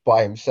land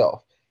by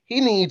himself. He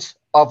needs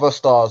other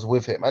stars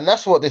with him, and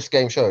that's what this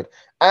game showed.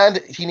 And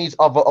he needs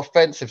other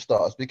offensive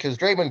stars because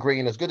Draymond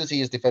Green, as good as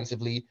he is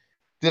defensively,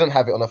 didn't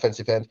have it on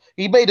offensive end.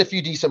 He made a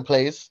few decent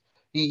plays.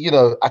 He,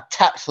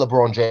 attacked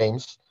LeBron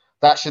James.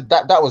 That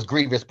was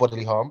grievous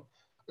bodily harm.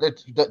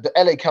 The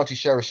LA County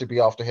Sheriff should be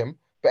after him.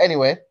 But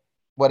anyway,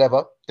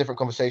 whatever, different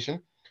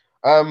conversation.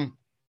 Um,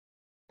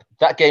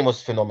 that game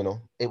was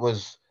phenomenal. It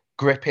was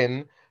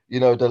gripping.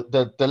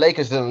 The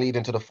Lakers didn't lead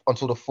until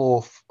the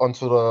fourth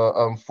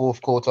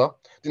quarter.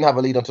 Didn't have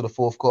a lead until the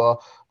fourth quarter.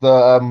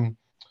 I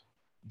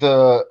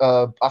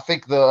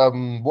think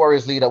the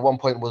Warriors lead at one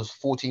point was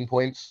 14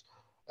 points.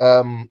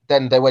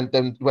 Then they went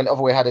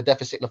other way, had a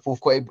deficit in the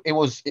fourth quarter. It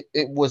was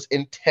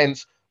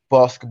intense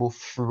basketball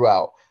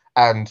throughout,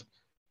 and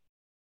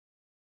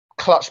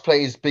clutch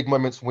plays, big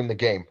moments win the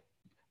game,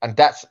 and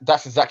that's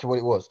exactly what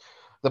it was.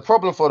 The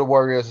problem for the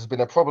Warriors has been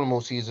a problem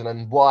all season,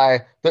 and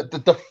why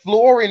the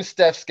flaw in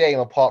Steph's game,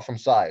 apart from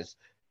size,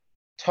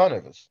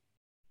 turnovers.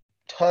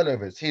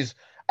 He's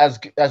as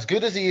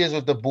good as he is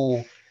with the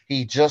ball.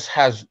 He just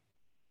has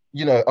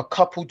a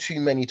couple too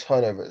many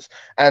turnovers,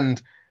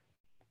 and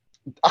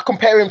I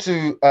compare him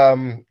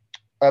to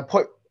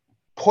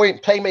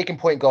playmaking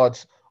point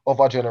guards of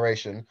our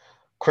generation,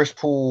 Chris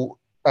Paul,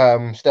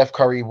 Steph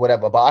Curry,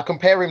 whatever. But I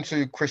compare him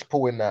to Chris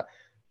Paul in that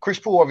Chris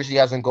Paul obviously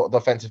hasn't got the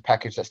offensive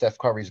package that Steph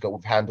Curry's got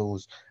with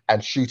handles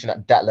and shooting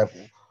at that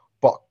level.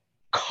 But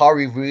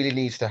Curry really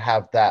needs to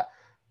have that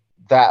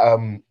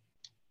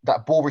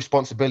ball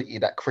responsibility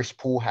that Chris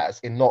Paul has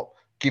in not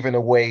giving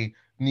away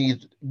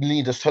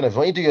needless turnovers.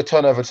 When you do your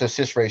turnover to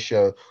assist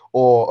ratio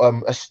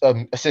or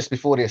assist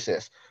before the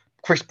assist,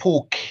 Chris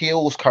Paul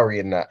kills Curry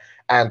in that.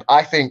 And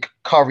I think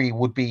Curry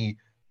would be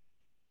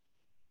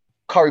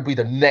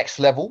the next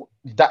level,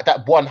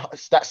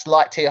 that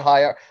slight tier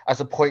higher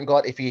as a point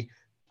guard if he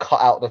cut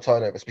out the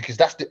turnovers, because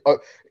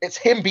it's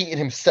him beating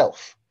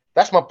himself.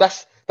 That's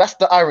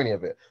the irony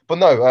of it. But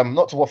no,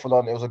 not to waffle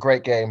on. It was a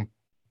great game.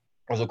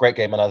 It was a great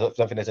game, and I don't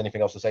think there's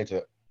anything else to say to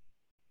it.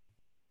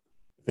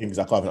 Things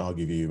I can't even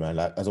argue with you, man.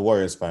 Like as a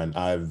Warriors fan,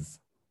 I've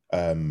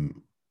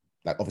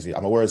like obviously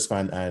I'm a Warriors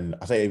fan, and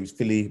I say it was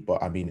Philly,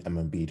 but I mean I'm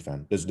an Embiid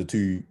fan. Those are the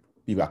two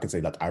people I can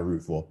say like I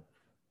root for,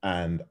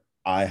 and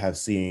I have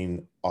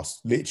seen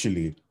us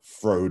literally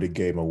throw the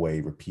game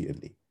away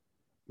repeatedly.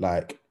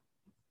 Like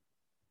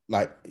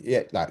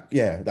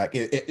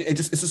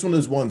it's just one of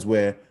those ones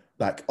where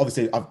like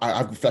obviously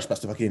I've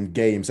flashbacks to fucking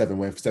game 7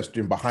 where Steph's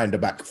doing behind the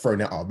back,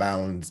 throwing it out of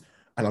bounds,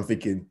 and I'm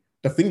thinking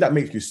the thing that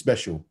makes you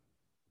special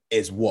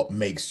is what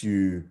makes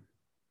you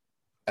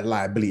a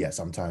liability at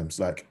sometimes.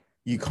 Like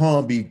you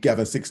can't be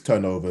having 6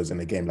 turnovers in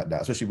a game like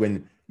that, especially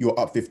when you're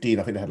up 15.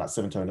 I think they had like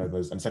 7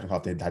 turnovers, and the second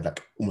half they had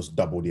like almost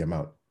double the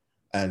amount.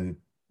 And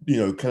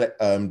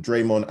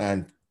Draymond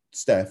and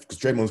Steph, because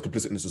Draymond's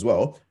complicit in this as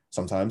well,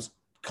 sometimes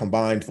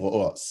combined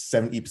for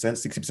 70%,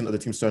 60% of the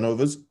team's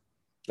turnovers.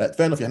 Like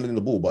fair enough, you're handling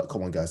the ball, but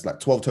come on, guys, like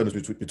 12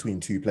 turnovers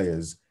between 2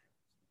 players.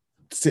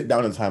 Sit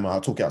down in time,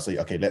 I'll talk out, say,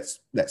 okay, let's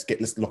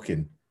lock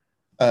in.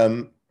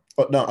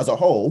 But now, as a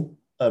whole,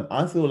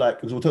 I feel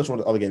like, because we'll touch on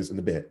the other games in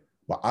a bit,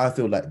 but I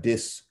feel like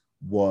this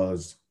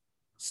was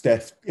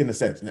Steph, in a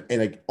sense,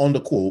 on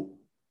the court,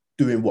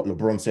 doing what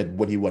LeBron said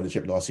when he won the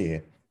chip last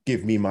year.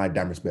 Give me my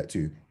damn respect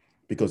too.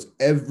 Because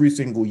every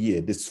single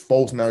year, this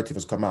false narrative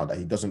has come out that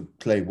he doesn't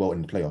play well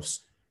in the playoffs,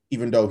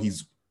 even though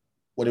he's,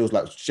 what it was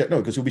like, no,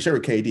 because he'll be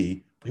sharing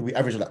KD, but he'll be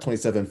averaging like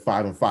 27,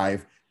 5 and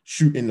 5,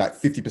 shooting like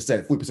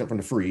 50%, 40% from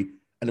the free,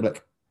 And they're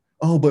like,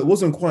 oh, but it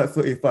wasn't quite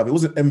 35. It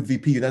wasn't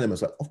MVP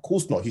unanimous. Like, of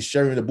course not. He's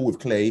sharing the ball with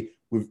Clay,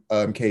 with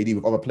KD,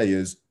 with other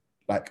players.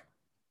 Like,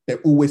 they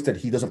always said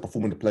he doesn't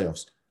perform in the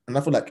playoffs. And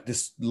I feel like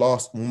this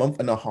last month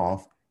and a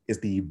half is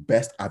the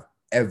best I've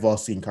ever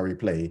seen Curry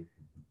play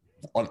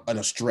on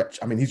a stretch.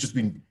 I mean, he's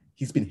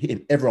been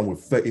hitting everyone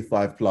with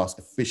 35 plus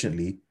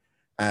efficiently.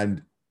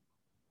 And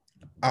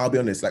I'll be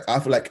honest, like, I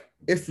feel like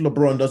if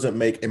LeBron doesn't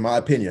make, in my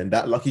opinion,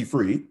 that lucky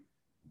three,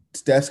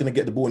 Steph's going to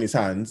get the ball in his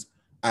hands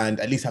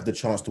and at least have the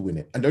chance to win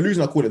it. And the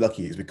reason I call it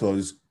lucky is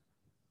because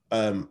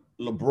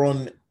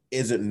LeBron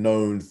isn't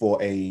known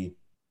for a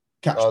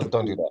catch the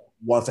don't do that.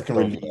 1 second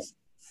release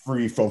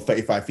free from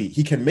 35 feet.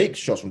 He can make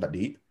shots from that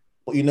deep,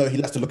 but he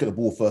has to look at the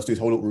ball first, do his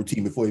whole little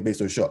routine before he makes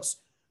those shots.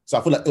 So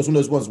I feel like it was one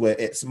of those ones where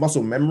it's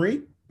muscle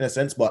memory in a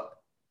sense, but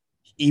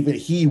even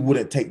he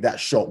wouldn't take that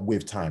shot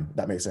with time.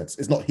 That makes sense.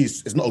 It's not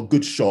a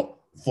good shot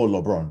for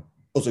LeBron.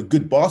 It was a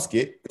good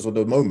basket because of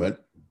the moment,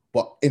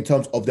 but in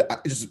terms of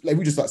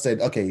we just said,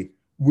 okay,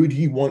 would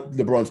he want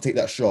LeBron to take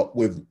that shot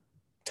with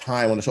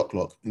time on the shot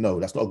clock? No,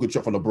 that's not a good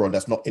shot for LeBron.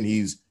 That's not in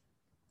his.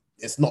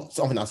 It's not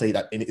something I say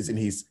that is in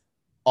his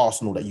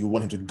arsenal that you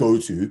want him to go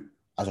to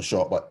as a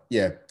shot. But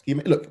yeah,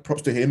 look,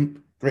 props to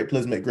him. Great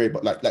players make great,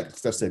 but like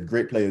Steph said,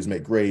 great players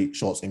make great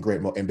shots in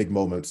big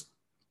moments.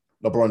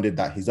 LeBron did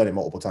that. He's done it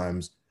multiple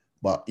times.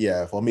 But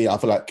yeah, for me, I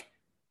feel like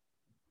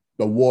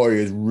the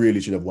Warriors really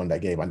should have won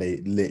that game, and they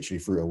literally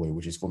threw it away,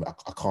 which is for me.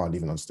 I can't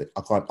even understand.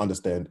 I can't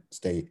understand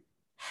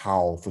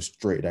how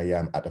frustrated I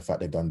am at the fact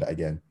they've done that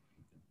again.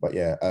 But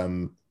yeah,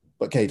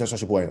 but Kate, touch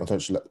your point in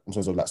terms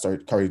of that. So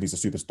Curry needs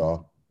a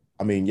superstar.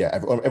 I mean, yeah,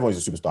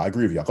 everyone's a superstar. I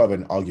agree with you. I can't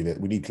even argue it.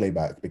 We need Clay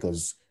back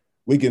because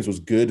Wiggins was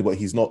good, but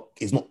he's not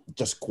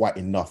just quite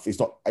enough. He's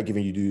not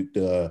giving you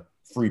the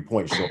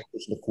 3-point shot,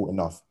 which should have caught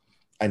enough.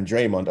 And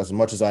Draymond, as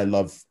much as I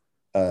love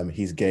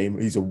his game,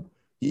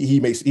 he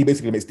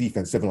basically makes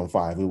defense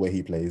 7-on-5 the way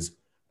he plays.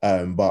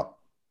 But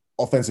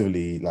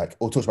offensively, like,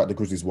 we'll talk about the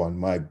Grizzlies one.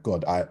 My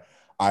God,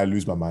 I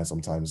lose my mind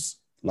sometimes.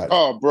 Like,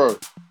 oh, bro.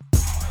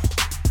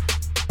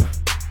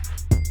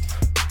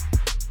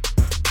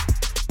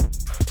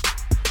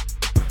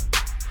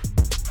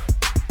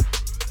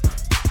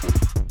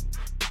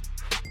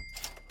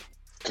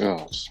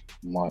 God,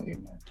 mighty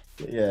man.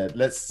 Yeah,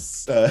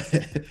 let's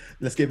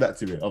get back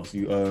to it.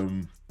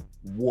 Obviously,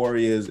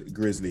 Warriors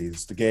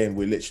Grizzlies, the game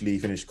we literally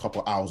finished a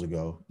couple hours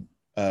ago.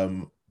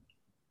 I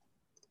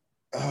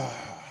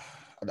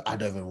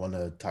don't even want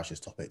to touch this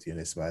topic, to be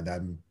honest,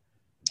 man.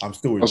 I'm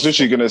still. I was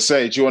literally gonna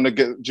say, do you want to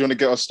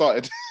get us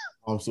started?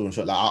 I'm still in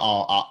shock. Like,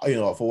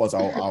 I for once,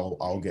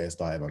 I'll get it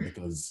started, man,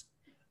 because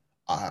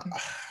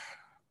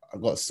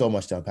I've got so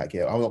much to unpack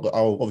here.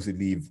 I'll obviously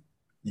leave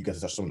you guys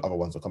to touch some of the other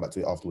ones. I'll come back to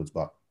it afterwards.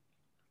 But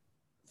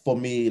for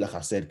me, like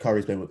I said,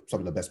 Curry's playing with some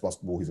of the best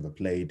basketball he's ever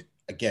played.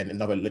 Again,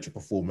 another electric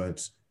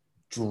performance,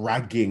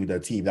 dragging the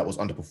team that was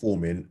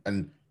underperforming.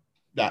 And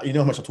that, you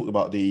know how much I talked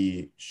about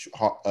the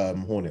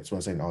Hornets when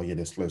I'm saying, oh yeah,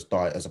 they're slow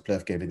start as a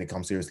playoff game, they didn't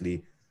come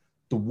seriously.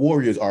 The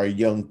Warriors are a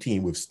young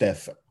team with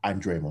Steph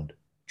and Draymond,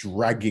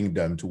 dragging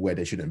them to where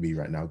they shouldn't be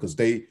right now, because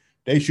they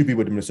should be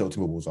where the Minnesota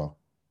Timberwolves are.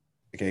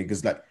 Okay,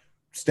 because like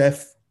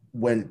Steph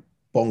went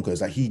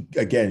bonkers. Like, he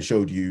again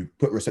showed you,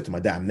 put respect to my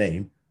damn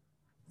name.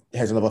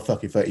 Has another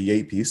fucking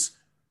 38 piece.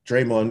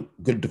 Draymond,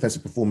 good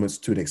defensive performance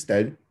to an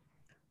extent,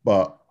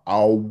 but I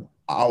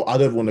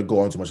don't want to go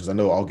on too much because I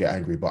know I'll get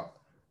angry. But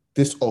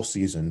this off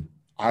season,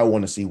 I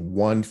want to see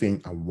one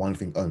thing and one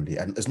thing only,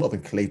 and it's not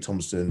even Klay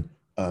Thompson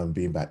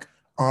being back.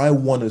 I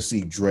want to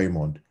see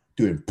Draymond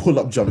doing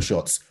pull-up jump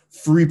shots,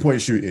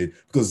 3-point shooting,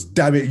 because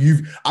damn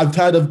it,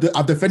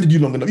 I've defended you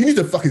long enough. You need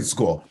to fucking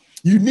score.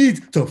 You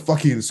need to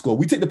fucking score.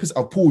 We take the piss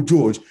out of Paul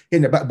George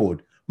in the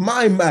backboard.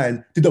 My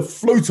man did a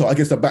floater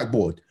against the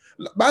backboard.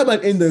 My man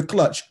in the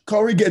clutch,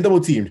 Curry getting double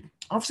teamed.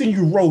 I've seen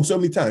you roll so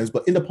many times,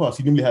 but in the past,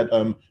 you normally had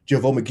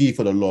JaVale McGee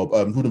for the lob,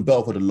 Jordan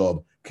Bell for the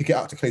lob, kick it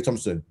out to Klay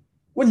Thompson.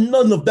 When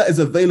none of that is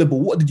available,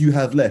 what did you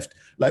have left?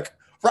 Like,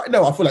 right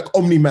now, I feel like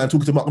Omni-Man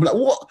talking to Mark. I'm like,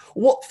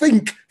 what?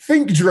 Think,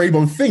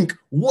 Draymond, think.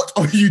 What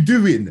are you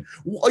doing?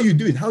 What are you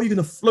doing? How are you going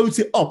to float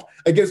it up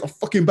against a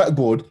fucking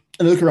backboard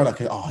and look around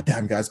like, oh,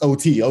 damn, guys,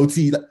 OT.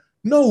 Like,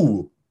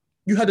 no.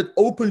 You had an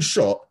open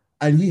shot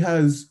and he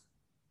has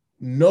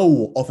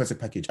no offensive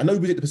package. I know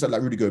we get the percent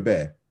like Rudy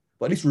Gobert,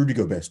 but at least Rudy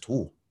Gobert's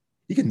tall.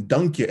 He can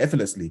dunk it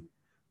effortlessly.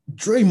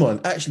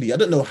 Draymond, actually, I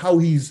don't know how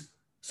he's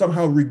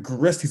somehow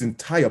regressed his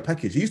entire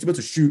package. He used to be able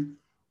to shoot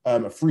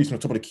a freeze from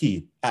the top of the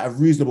key at a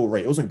reasonable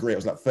rate. It wasn't great. It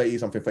was like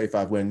 30-something,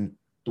 35 when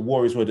the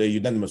Warriors were the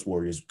unanimous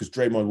Warriors, because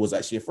Draymond was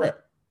actually a threat.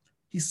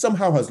 He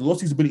somehow has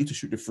lost his ability to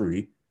shoot the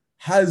free,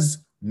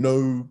 has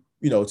no,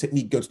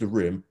 technique go to the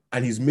rim,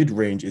 and his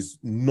mid-range is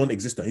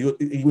non-existent. He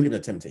wouldn't even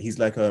attempt it. He's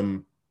like,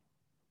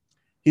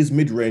 his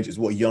mid-range is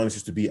what Giannis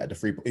used to be at the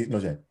three-point.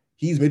 No,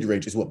 his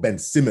mid-range is what Ben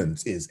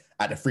Simmons is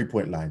at the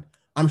three-point line.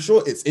 I'm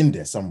sure it's in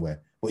there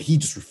somewhere, but he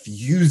just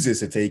refuses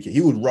to take it. He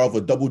would rather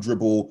double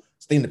dribble,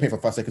 stay in the paint for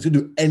 5 seconds. He'll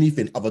do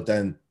anything other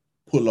than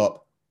pull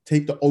up,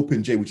 take the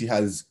open J, which he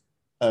has.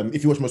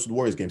 If you watch most of the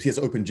Warriors games, he has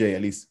open J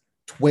at least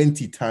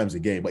 20 times a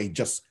game, but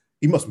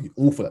he must be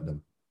awful at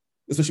them.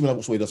 especially when I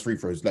watch the way he does free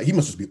throws. Like he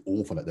must just be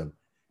awful at them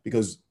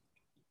because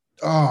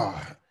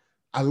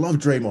I love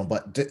Draymond,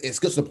 but it's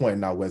got to the point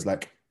now where it's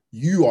like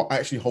you are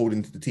actually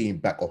holding the team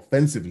back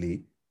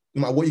offensively.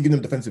 No matter what you give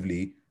them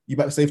defensively, you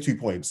might save 2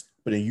 points,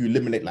 but then you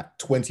eliminate like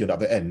 20 on the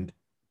other end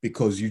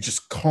because you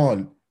just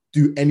can't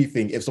do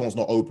anything if someone's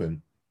not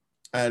open.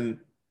 And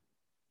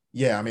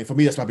yeah, I mean, for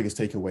me, that's my biggest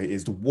takeaway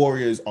is the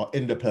Warriors are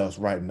in the playoffs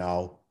right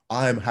now.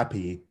 I'm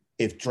happy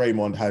if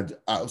Draymond had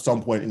at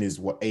some point in his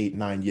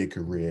 8-9 year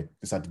career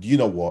decided, you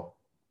know what,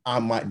 I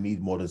might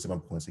need more than 7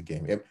 points a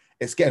game.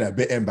 It's getting a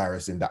bit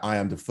embarrassing that I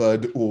am the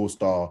third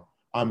All-Star.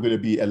 I'm going to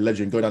be a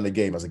legend, go down the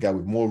game as a guy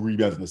with more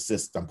rebounds and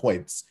assists than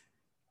points.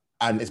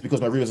 And it's because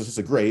my rebounds and assists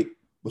are great,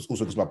 but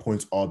also because my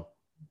points are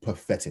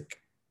pathetic.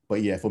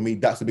 But yeah, for me,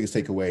 that's the biggest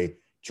takeaway.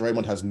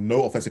 Draymond has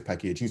no offensive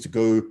package. He needs to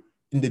go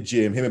in the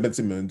gym, him and Ben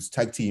Simmons,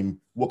 tag team,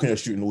 working on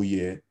shooting all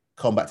year,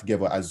 come back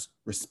together as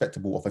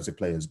respectable offensive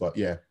players. But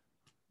yeah,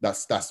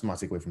 that's my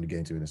takeaway from the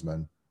game, to be honest,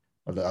 man.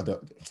 I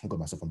got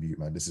myself on mute,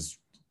 man. This is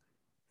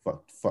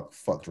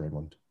fuck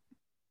Draymond.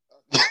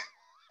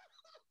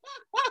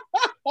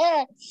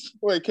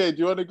 Wait, Kate, do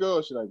you want to go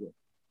or should I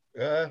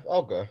go?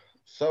 I'll go.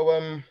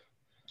 So,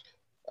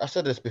 I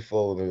said this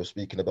before when we were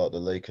speaking about the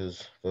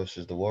Lakers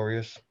versus the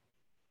Warriors.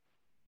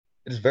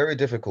 It is very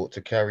difficult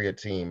to carry a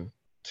team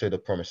to the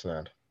promised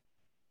land.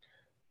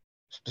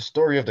 The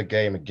story of the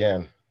game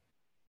again.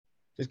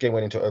 This game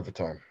went into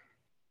overtime.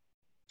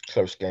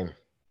 Close game.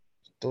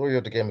 Story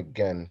of the game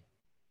again.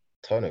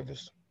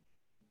 Turnovers.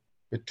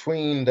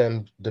 Between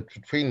them,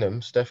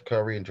 Steph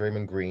Curry and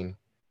Draymond Green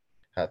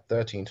had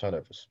 13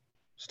 turnovers.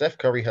 Steph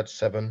Curry had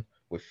 7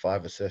 with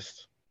 5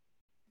 assists.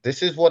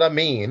 This is what I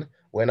mean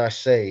when I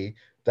say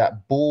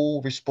that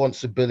ball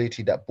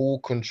responsibility, that ball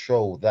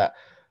control, that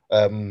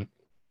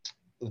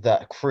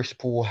Chris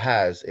Paul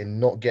has in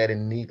not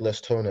getting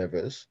needless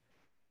turnovers.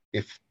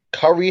 If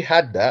Curry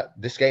had that,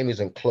 this game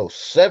isn't close.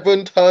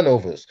 7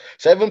 turnovers,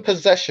 7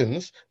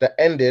 possessions that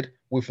ended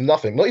with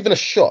nothing, not even a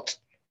shot.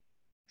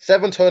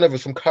 7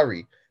 turnovers from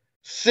Curry,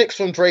 6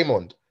 from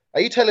Draymond.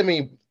 Are you telling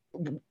me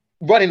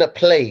running a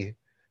play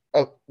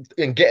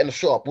and getting a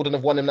shot wouldn't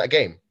have won him that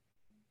game?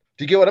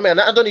 Do you get what I mean?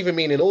 I don't even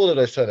mean in all of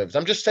those turnovers.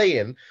 I'm just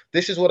saying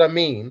this is what I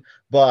mean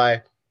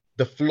by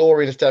the flaw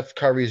in Steph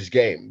Curry's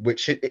game,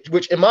 which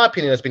in my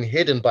opinion has been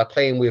hidden by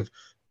playing with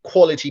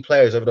quality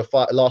players over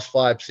the last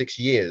 5-6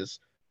 years.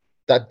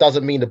 That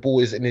doesn't mean the ball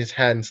is in his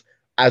hands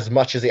as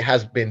much as it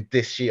has been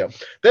this year.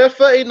 There are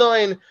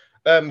 39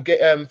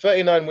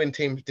 win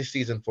teams this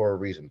season for a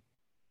reason.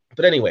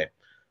 But anyway,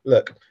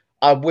 look,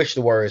 I wish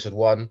the Warriors had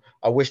won.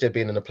 I wish they'd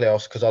been in the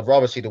playoffs because I'd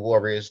rather see the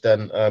Warriors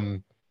than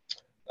the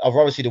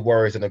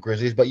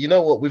Grizzlies. But you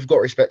know what? We've got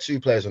to respect 2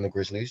 players on the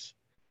Grizzlies.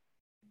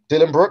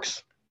 Dillon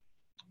Brooks,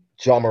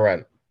 Ja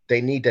Morant. They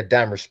need their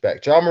damn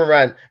respect. Ja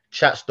Morant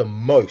chats the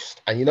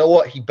most. And you know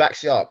what? He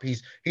backs it up.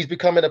 He's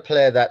becoming a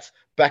player that's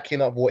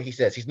backing up what he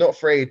says. He's not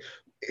afraid.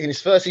 In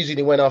his first season,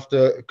 he went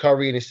after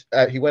Curry and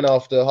he went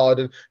after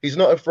Harden. He's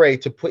not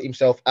afraid to put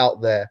himself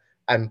out there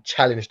and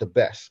challenge the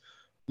best.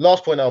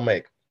 Last point I'll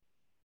make.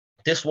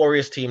 This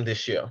Warriors team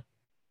this year,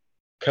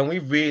 can we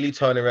really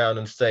turn around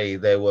and say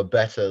they were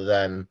better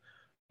than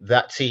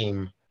that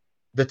team?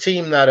 The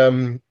team that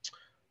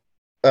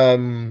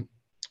LeBron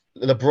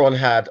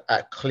had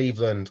at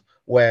Cleveland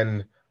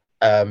when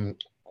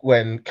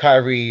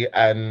Kyrie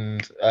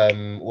and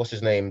what's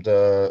his name,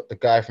 the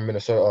guy from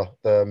Minnesota,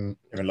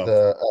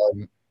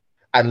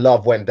 and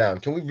Love went down.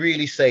 Can we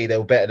really say they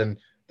were better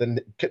than?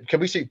 Can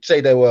we say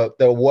they were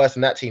worse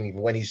than that team even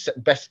when his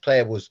best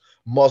player was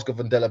Mozgov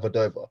and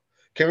Dellavedova?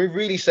 Can we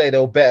really say they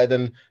were better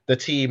than the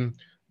team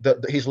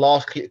his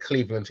last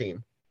Cleveland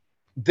team?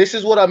 This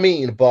is what I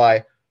mean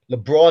by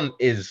LeBron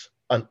is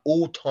an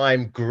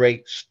all-time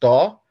great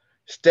star.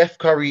 Steph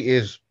Curry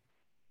he's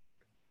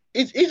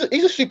a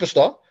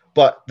superstar,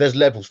 but there's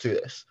levels to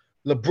this.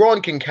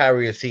 LeBron can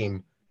carry a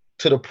team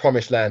to the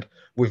promised land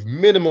with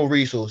minimal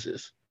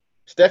resources.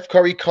 Steph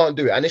Curry can't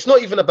do it. And it's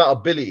not even about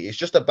ability. It's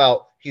just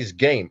about his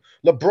game.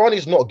 LeBron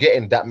is not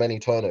getting that many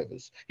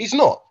turnovers. He's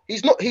not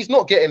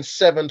getting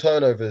 7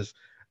 turnovers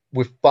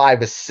with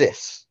 5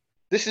 assists.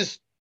 This is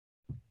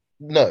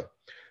no.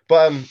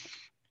 But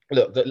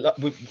look,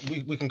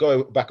 we can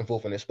go back and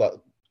forth on this, but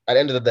at the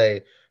end of the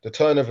day, the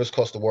turnovers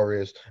cost the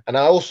Warriors. And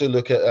I also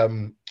look at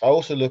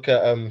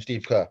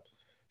Steve Kerr.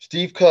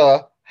 Steve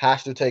Kerr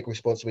has to take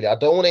responsibility. I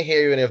don't want to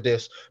hear any of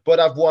this,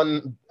 but I've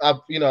won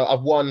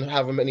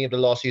however many of the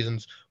last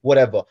seasons,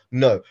 whatever.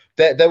 No.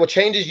 There were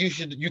changes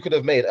you could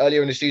have made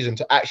earlier in the season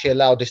to actually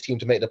allow this team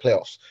to make the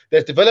playoffs.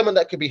 There's development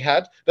that could be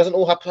had. Doesn't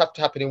all have to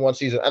happen in one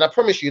season. And I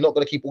promise you're not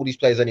going to keep all these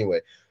players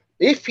anyway.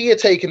 If he had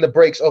taken the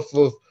breaks off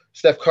of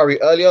Steph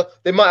Curry earlier,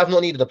 they might have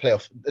not needed a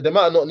playoff. They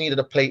might have not needed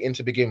a play-in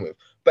to begin with.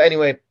 But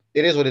anyway,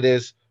 it is what it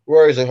is.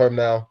 Warriors are home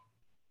now.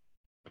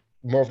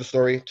 More of the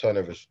story,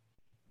 turnovers.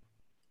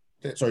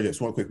 Sorry, just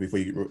one quick before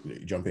you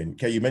jump in.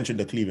 Okay, you mentioned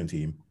the Cleveland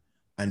team,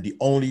 and the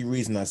only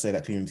reason I say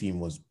that Cleveland team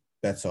was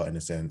better in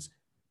a sense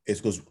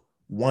is because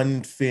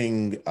one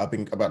thing I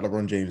think about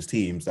LeBron James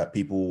teams that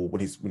people, when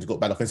he's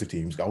got bad offensive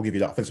teams, I'll give you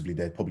that offensively,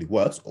 they're probably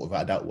worse, or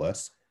without a doubt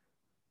worse,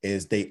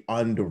 is they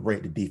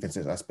underrate the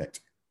defensive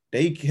aspect.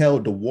 They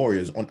held the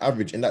Warriors on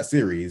average in that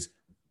series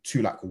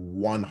to like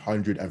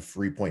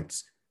 103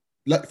 points.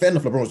 Like, fair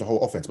enough, LeBron was the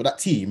whole offense, but that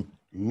team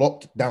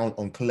locked down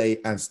on Clay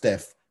and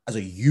Steph as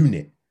a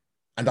unit.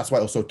 And that's why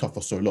it was so tough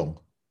for so long.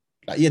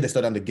 Like, yeah, they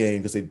slowed down the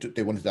game because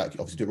they wanted to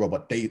obviously do it well,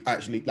 but they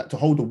actually, like, to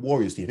hold the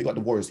Warriors team, they got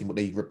the Warriors team, what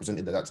they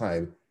represented at that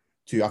time,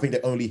 to, I think they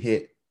only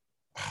hit,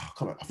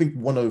 I think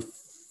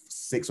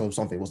 106 or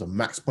something was the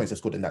max points they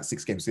scored in that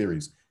 6-game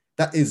series.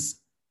 That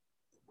is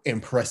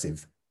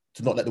impressive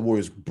to not let the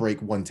Warriors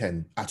break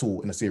 110 at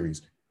all in a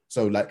series.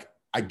 So, like,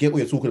 I get what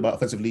you're talking about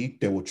offensively.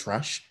 They were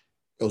trash.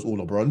 It was all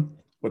LeBron.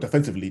 But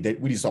defensively, we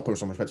need to start putting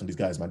some respect on these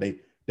guys, man.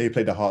 They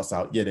played their hearts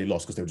out. Yeah, they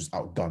lost because they were just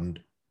outgunned.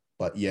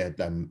 But yeah,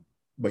 I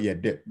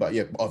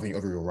think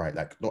overall right.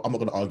 Like, I'm not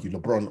going to argue.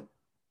 LeBron,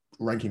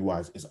 ranking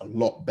wise, is a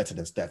lot better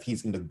than Steph.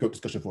 He's in the GOAT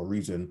discussion for a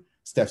reason.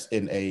 Steph's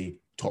in a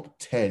top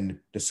 10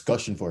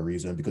 discussion for a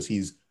reason because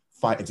he's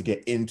fighting to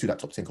get into that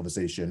top 10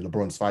 conversation.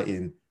 LeBron's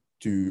fighting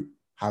to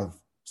have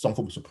some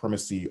form of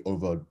supremacy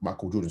over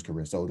Michael Jordan's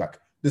career. So, like,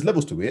 there's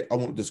levels to it. I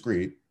won't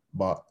disagree,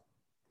 but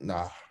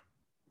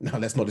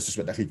let's not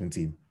disrespect that Cleveland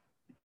team.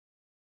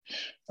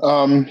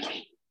 A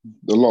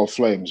lot of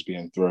flames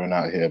being thrown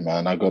out here,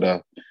 man. I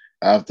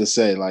have to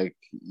say, like,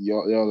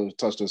 y'all have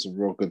touched on some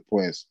real good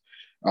points.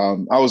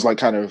 I was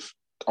like, I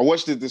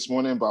watched it this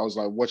morning, but I was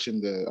like I watched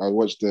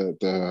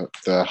the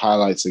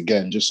highlights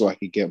again just so I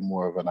could get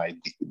more of an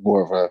idea,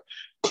 more of a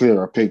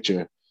clearer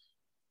picture.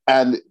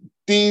 And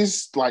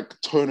these like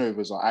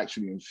turnovers are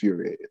actually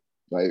infuriating.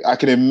 Like, I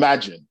can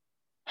imagine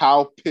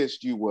how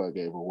pissed you were,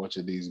 Gabriel,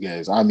 watching these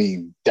games. I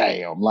mean,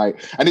 damn.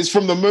 Like, and it's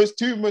from the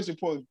two most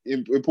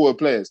important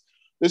players.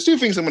 There's two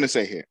things I'm going to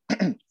say here.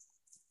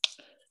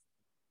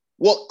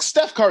 What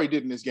Steph Curry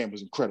did in this game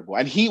was incredible,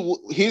 and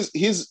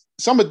his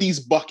some of these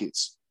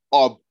buckets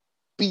are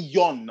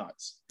beyond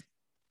nuts.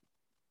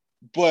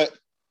 But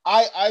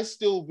I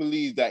still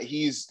believe that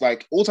he's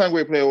like all-time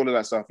great player, all of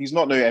that stuff. He's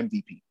not no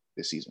MVP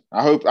this season.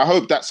 I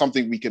hope that's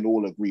something we can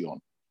all agree on,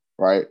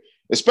 right?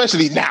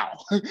 Especially now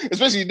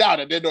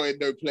that they're not in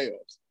no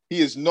playoffs. He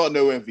is not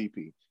no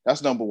MVP.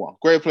 That's number one.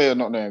 Great player,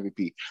 not no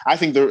MVP. I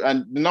think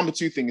the number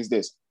two thing is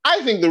this.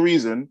 I think the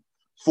reason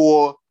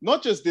for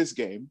not just this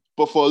game,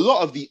 but for a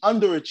lot of the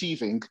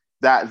underachieving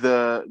that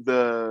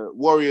the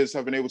Warriors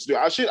have been able to do.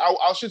 I should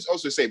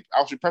also say,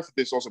 I should preface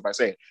this also by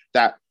saying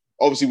that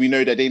obviously we know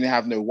that they didn't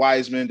have no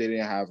Wiseman, they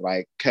didn't have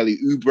like Kelly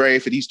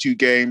Oubre for these two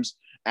games,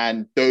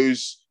 and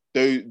those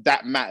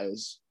that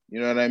matters.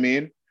 You know what I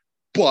mean?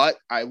 But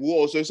I will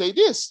also say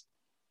this.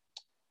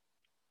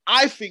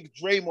 I think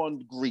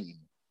Draymond Green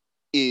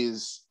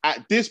is,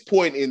 at this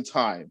point in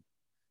time,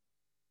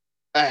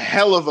 a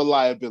hell of a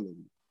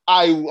liability.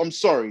 I'm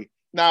sorry.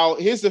 Now,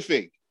 here's the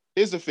thing.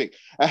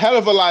 A hell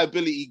of a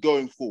liability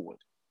going forward.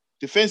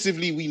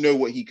 Defensively, we know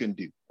what he can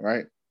do,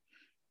 right?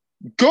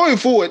 Going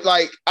forward,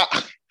 like,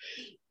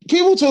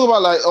 people talk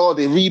about, like,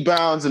 the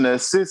rebounds and the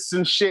assists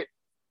and shit.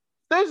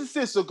 Those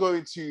assists are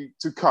going to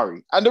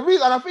Curry. And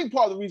I think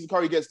part of the reason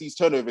Curry gets these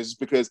turnovers is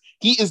because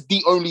he is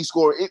the only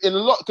scorer in a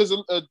lot, because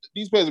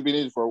these players have been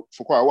in for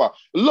quite a while.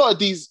 A lot of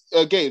these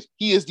games,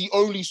 he is the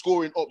only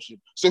scoring option.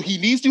 So he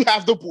needs to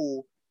have the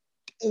ball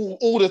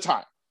all the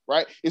time,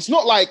 right? It's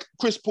not like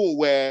Chris Paul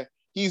where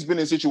he's been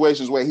in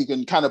situations where he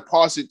can kind of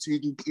pass it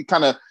to,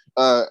 kind of,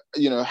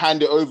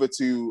 hand it over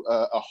to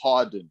a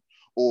Harden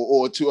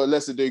or to a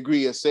lesser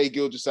degree, a Shai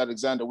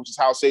Gilgeous-Alexander, which is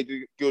how Shai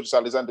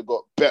Gilgeous-Alexander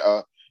got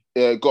better.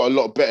 Got a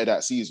lot better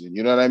that season,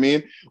 you know what I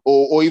mean?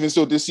 Or even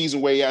still this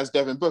season where he has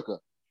Devin Booker.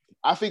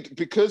 I think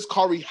because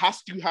Curry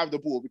has to have the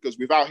ball, because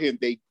without him,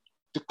 they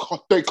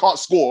can't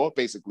score,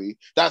 basically.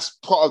 That's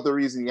part of the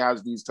reason he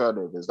has these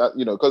turnovers, that,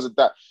 because of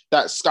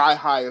that sky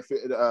high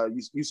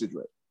usage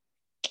rate.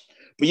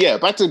 But yeah,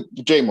 back to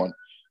Draymond.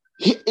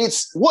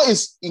 It's what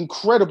is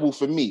incredible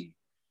for me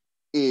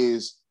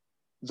is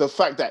the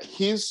fact that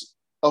his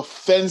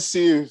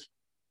offensive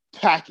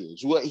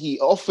package, what he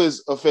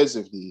offers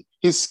offensively,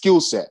 his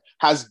skill set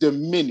has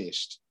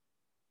diminished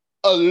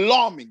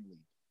alarmingly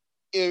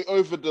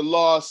over the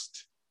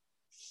last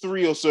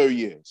 3 or so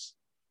years.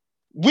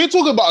 We're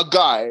talking about a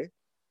guy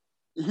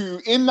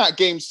who, in that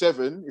game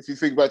 7, if you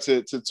think back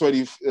to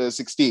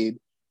 2016,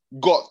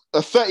 got a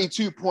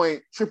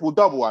 32-point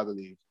triple-double, I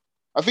believe.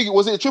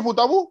 Was it a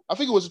triple-double? I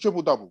think it was a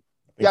triple-double.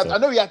 Yeah, so. I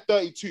know he had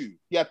 32.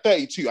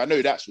 I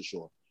know that's for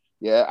sure.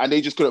 Yeah, and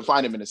they just couldn't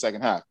find him in the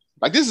second half.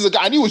 Like, this is a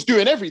guy, and he was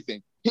doing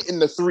everything, hitting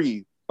the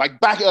three, like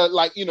back,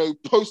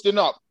 posting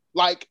up,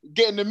 like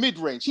getting the mid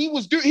range. He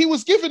was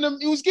giving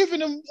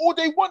them all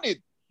they wanted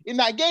in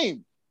that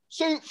game.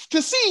 So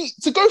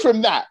to go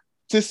from that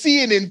to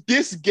seeing in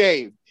this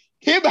game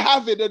him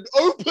having an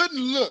open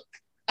look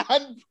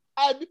and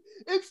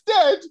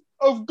instead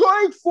of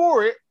going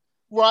for it,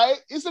 right?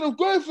 Instead of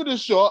going for the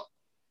shot,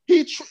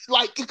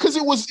 because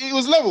it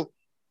was level.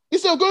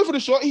 Instead of going for the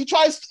shot, he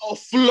tries a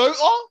floater.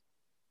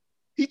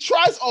 He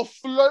tries a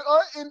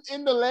floater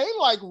in the lane.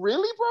 Like,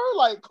 really, bro?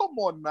 Like, come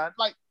on, man.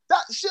 Like,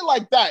 that shit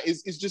like that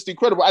is just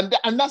incredible.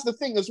 And that's the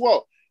thing as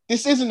well.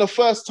 This isn't the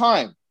first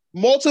time.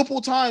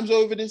 Multiple times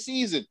over the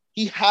season,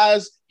 he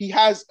has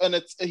an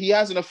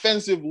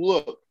offensive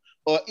look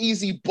or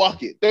easy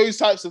bucket, those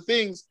types of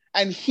things,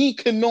 and he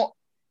cannot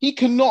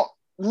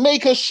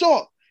make a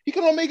shot. He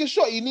cannot make a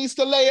shot. He needs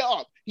to lay it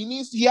up.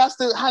 He has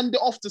to hand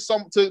it off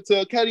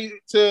to Kelly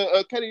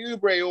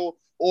Oubre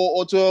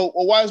or to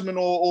Wiseman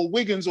or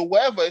Wiggins or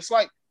whatever. It's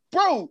like,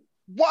 bro,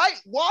 why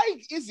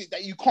is it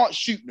that you can't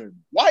shoot them?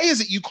 Why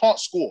is it you can't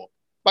score?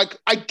 Like,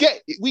 I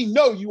get it. We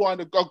know you are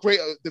a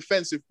great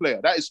defensive player.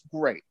 That is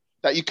great.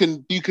 That you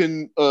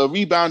can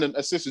rebound and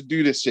assist and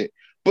do this shit.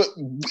 But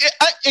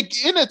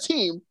in a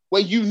team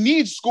where you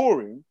need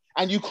scoring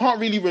and you can't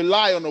really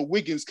rely on a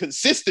Wiggins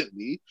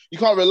consistently, you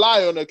can't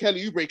rely on a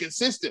Kelly Oubre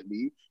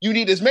consistently. You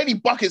need as many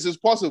buckets as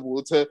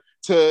possible to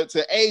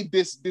aid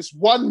this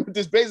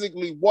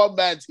basically one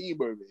man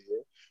team over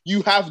here.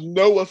 You have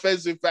no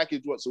offensive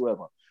package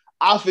whatsoever.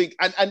 I think,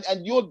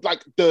 and you're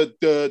like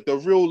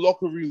the real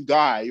locker room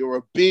guy. You're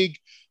a big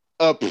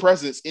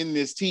presence in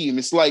this team.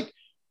 It's like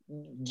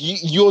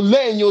you're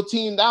letting your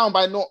team down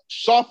by not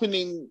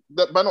sharpening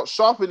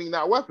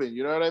that weapon.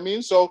 You know what I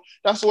mean? So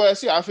that's the way I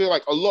see it. I feel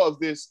like a lot of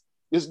this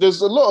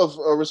there's a lot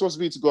of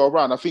responsibility to go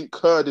around. I think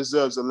Kerr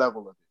deserves a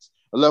level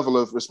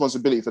of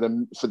responsibility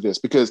for this,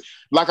 because,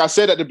 like I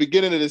said at the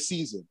beginning of the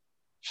season,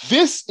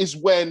 this is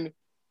when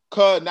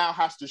Kerr now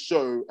has to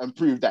show and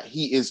prove that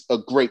he is a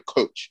great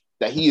coach,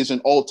 that he is an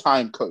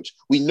all-time coach.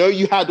 We know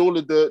you had all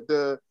of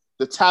the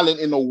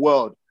talent in the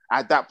world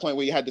at that point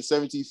where you had the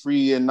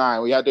 73-9,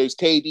 where you had those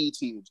KD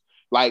teams.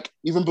 Like,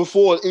 even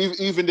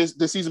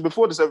the season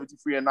before the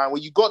 73-9,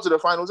 where you got to the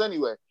finals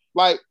anyway,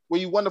 like,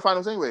 where you won the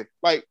finals anyway.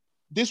 Like,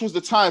 this was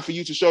the time for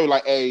you to show,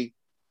 like,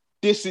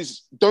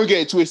 don't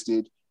get it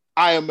twisted.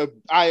 I am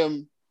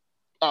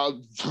a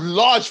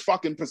large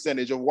fucking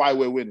percentage of why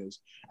we're winners.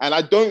 And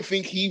I don't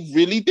think he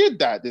really did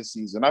that this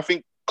season. I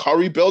think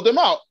Curry bailed him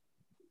out.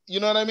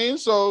 You know what I mean?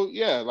 So,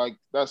 yeah, like,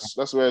 that's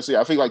where I see it.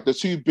 I think, like, the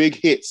two big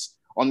hits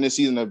on this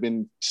season have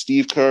been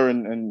Steve Kerr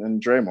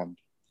and Draymond.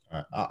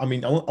 I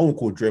mean, I won't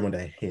call Draymond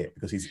a hit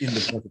because he's in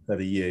the Defensive Player of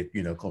the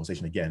Year,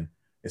 conversation again.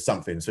 It's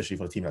something, especially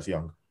for a team that's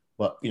young.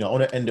 But, I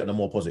want to end it on a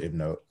more positive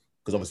note,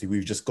 because obviously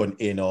we've just gone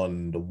in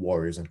on the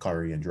Warriors and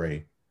Curry and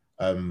Dre.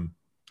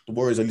 The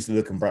Warriors are at least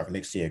looking bright for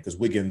next year, because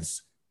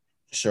Wiggins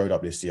showed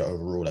up this year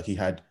overall. Like, he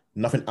had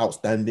nothing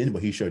outstanding,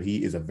 but he showed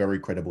he is a very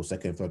credible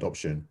second, third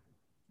option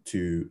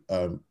to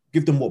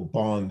give them what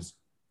Barnes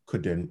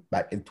couldn't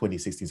back in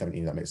 2016,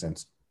 17, that makes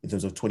sense. In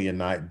terms of 20 a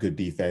night, good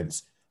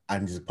defense,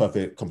 and he's a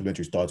perfect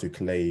complementary star to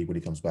Clay when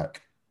he comes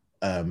back.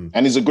 And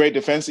he's a great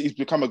defensive. He's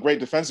become a great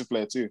defensive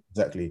player too.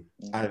 Exactly.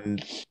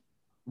 And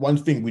one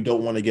thing we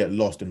don't want to get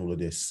lost in all of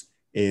this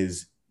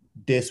is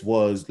this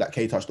was, like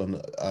Kay touched on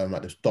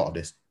at the start of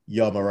this,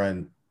 Ja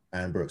Morant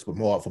and Brooks, but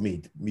more for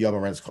me, Ja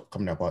Morant's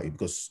coming out party,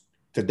 because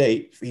to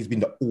date, he's been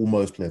the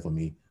almost player for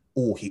me.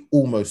 He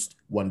almost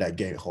won that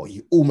game.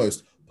 He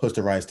almost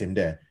posterized him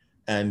there.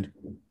 And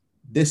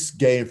this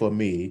game for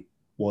me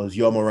was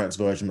Ja Morant's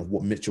version of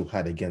what Mitchell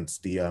had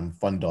against the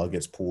Thunder,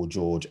 against Paul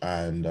George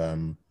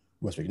and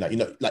Westbrook.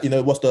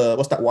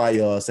 What's that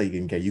why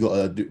saying? Okay, you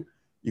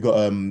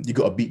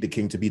gotta beat the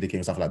king to be the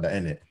king, stuff like that,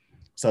 innit?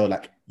 So,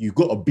 like, you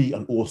got to beat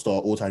an all-star,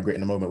 all-time great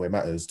in the moment where it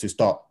matters to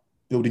start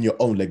building your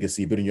own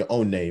legacy, building your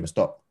own name, and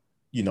start,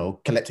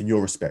 collecting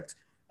your respect.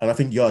 And I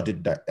think Ja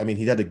did that. I mean,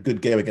 he had a good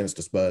game against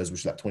the Spurs, which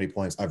is like 20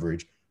 points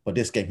average. But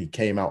this game, he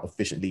came out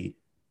efficiently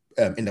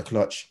in the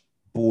clutch,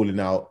 balling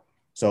out.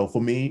 So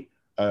for me,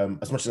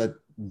 as much as I'm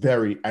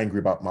very angry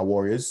about my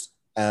Warriors,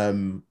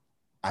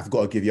 I've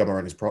got to give Ja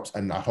Morant his props.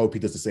 And I hope he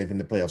does the same thing in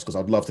the playoffs, because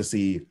I'd love to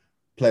see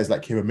players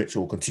like him and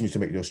Mitchell continue to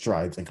make those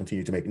strides and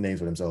continue to make names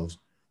for themselves.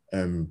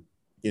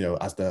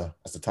 As the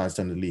tides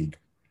turn the league.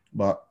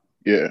 But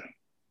yeah,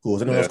 cool.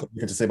 Has anyone else got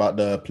anything to say about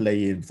the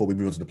play-in before we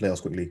move on to the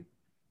playoffs quickly?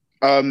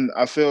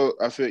 I feel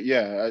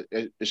yeah.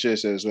 I should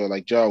say as well.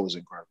 Like, Ja was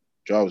incredible.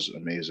 Ja was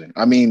amazing.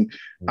 I mean,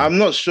 I'm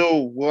not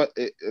sure what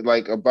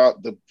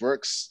about the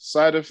Brooks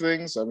side of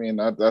things. I mean,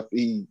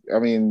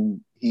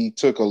 he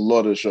took a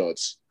lot of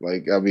shots.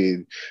 Like, I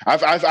mean,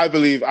 I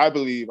believe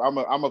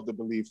I'm of the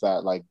belief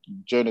that, like,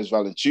 Jonas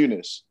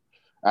Valanciunas,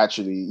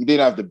 actually, he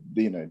didn't have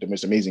the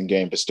most amazing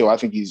game, but still, I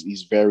think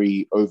he's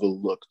very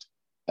overlooked,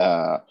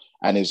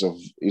 and is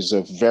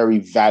a very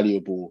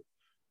valuable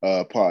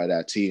part of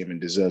that team and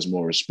deserves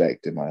more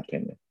respect, in my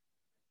opinion.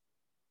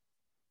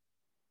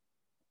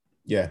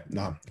 Yeah,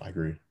 no, I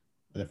agree.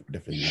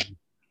 Definitely.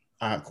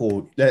 All right,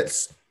 cool.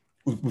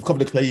 We've covered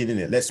the play-in,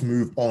 innit? Let's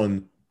move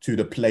on to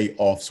the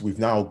playoffs. We've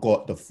now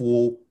got the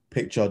full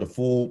picture, the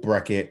full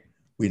bracket.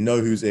 We know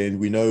who's in.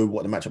 We know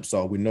what the matchups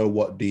are. We know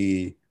what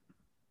the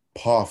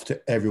path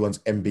to everyone's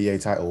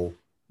NBA title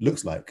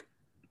looks like.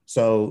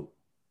 So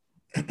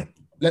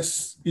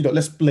let's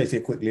split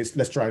it quickly.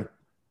 Let's try and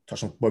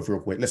touch on both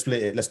real quick. Let's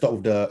split it. Let's start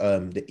with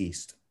the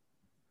East.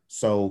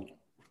 So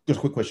just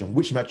a quick question.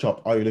 Which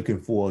matchup are you looking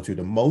forward to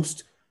the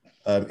most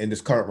in this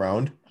current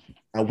round?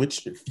 And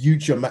which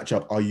future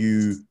matchup are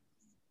you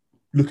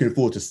looking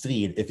forward to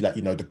seeing if, like,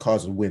 the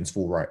cards and wins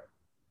fall right?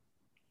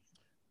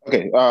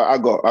 Okay, I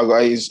got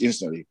it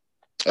instantly.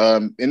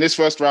 In this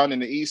first round in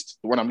the East,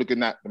 the one I'm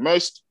looking at the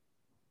most,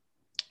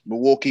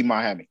 Milwaukee,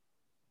 Miami,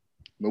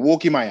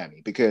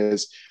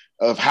 because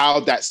of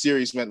how that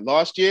series went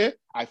last year.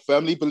 I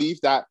firmly believe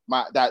that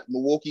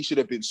Milwaukee should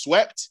have been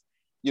swept.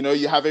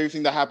 You have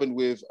everything that happened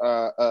with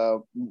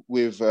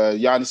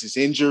Giannis's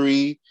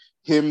injury,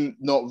 him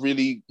not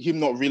really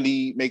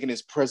making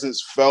his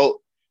presence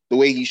felt the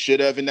way he should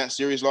have in that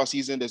series last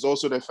season. There's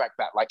also the fact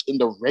that, like, in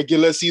the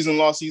regular season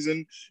last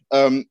season,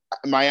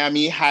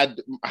 Miami had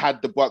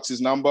the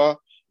Bucks' number.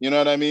 You know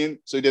what I mean?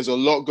 So there's a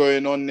lot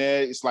going on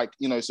there. It's like,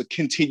 it's a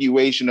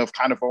continuation of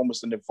kind of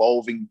almost an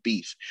evolving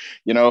beef,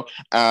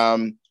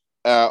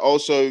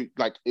 also,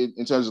 like,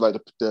 in terms of, like,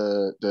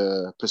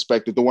 the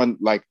perspective, the one,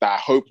 like, that I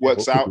hope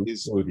works out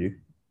is, the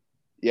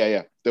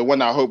one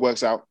that I hope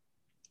works out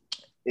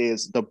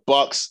is the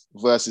Bucks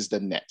versus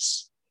the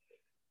Nets.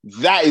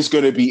 That is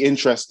going to be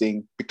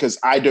interesting because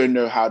I don't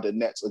know how the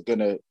Nets are going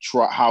to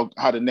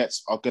how the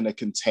Nets are going to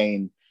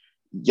contain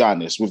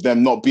Giannis, with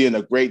them not being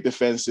a great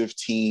defensive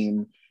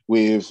team,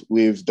 with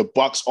the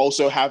Bucks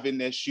also having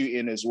their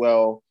shooting as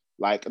well.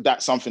 Like,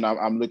 that's something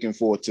I'm looking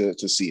forward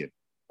to seeing.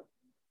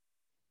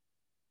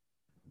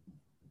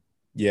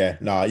 Yeah,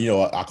 no, you know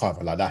what? I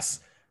can't lie. I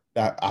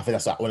think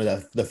that's like one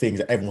of the things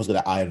that everyone's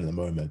going to eye on at the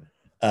moment.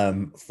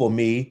 For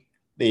me,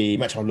 the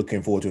match I'm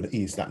looking forward to in the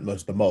East, that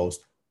the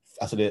most,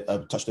 I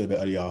touched on it a bit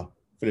earlier,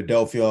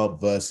 Philadelphia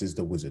versus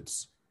the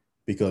Wizards.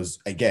 Because,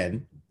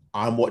 again,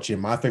 I'm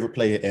watching my favorite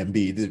player,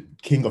 Embiid, the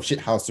king of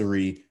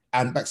shithousery,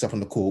 and backs up on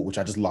the court, which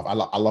I just love. I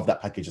love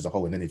that package as a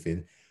whole in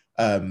anything.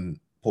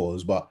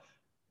 Pause. But,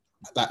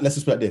 like, let's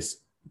just put it like this.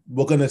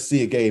 We're going to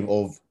see a game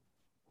of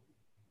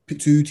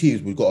two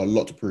teams we've got a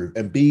lot to prove.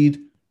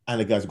 Embiid and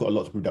the guys have got a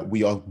lot to prove that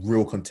we are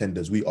real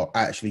contenders. We are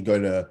actually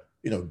going to,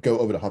 go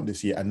over the hump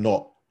this year and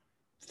not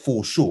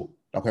fall short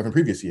like we have in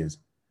previous years.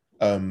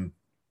 Even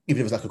if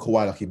it's like a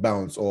Kawhi lucky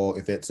bounce, or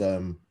if it's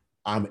I'm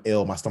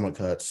ill, my stomach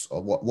hurts,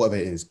 or whatever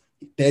it is,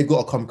 they've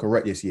got to come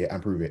correct this year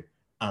and prove it.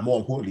 And more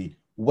importantly,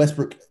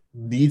 Westbrook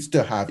needs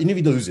to have, even if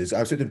he loses,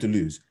 I expect him to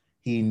lose,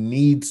 he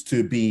needs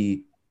to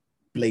be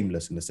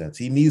blameless in a sense.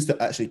 He needs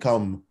to actually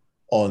come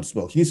on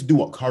smoke. He needs to do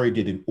what Curry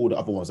did in all the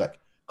other ones. Like,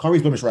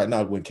 Curry's blemish right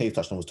now when Kate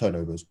touched on was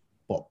turnovers,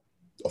 but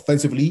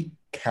offensively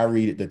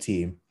carried the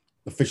team,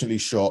 efficiently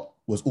shot,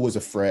 was always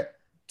a threat,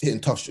 hitting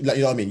tough. Like,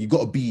 you know what I mean? You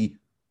got to be.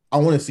 I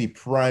want to see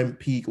prime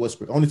peak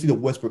Westbrook. I want to see the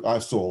Westbrook I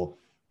saw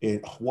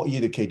in what year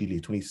did KD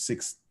leave?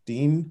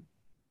 2016,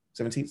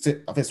 17. I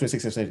think it's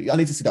 2016, 17. I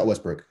need to see that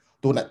Westbrook,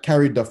 the one that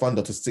carried the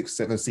Thunder to 6,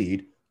 7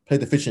 seed,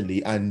 played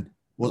efficiently, and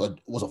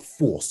was a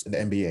force in the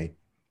NBA.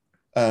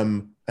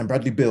 And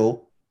Bradley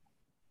Beal.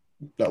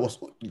 Like,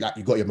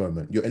 you got your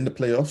moment. You're in the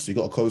playoffs. You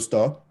got a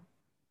co-star.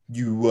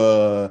 You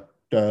were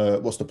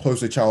the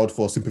poster child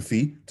for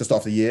sympathy to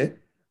start the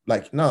year.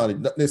 Like, no,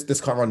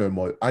 this can't run no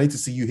more. I need to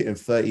see you hitting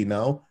 30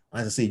 now. I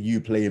need to see you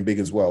playing big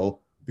as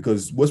well,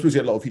 because Westbrook's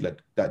get a lot of people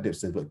like that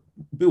dipstick, but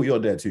Bill, you're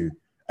there too.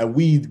 And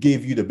we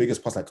gave you the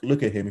biggest pass. Like,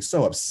 look at him. He's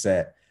so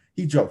upset.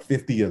 He dropped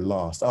 50 and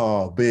lost.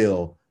 Oh,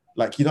 Bill.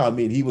 Like, you know what I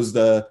mean? He was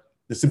the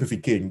sympathy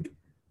king.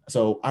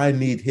 So I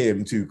need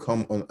him to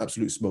come on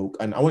absolute smoke.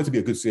 And I want it to be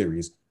a good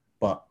series.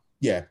 But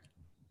yeah,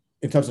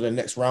 in terms of the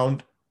next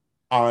round,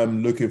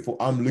 I'm looking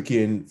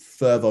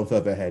further and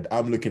further ahead.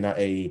 I'm looking at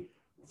a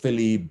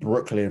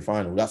Philly-Brooklyn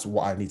final. That's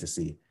what I need to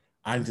see.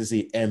 I need to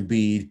see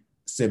Embiid,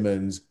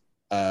 Simmons,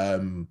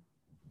 Tobias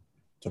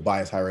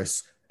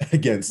Harris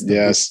against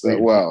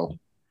the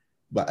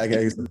but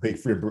against the big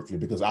three in Brooklyn,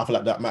 because I feel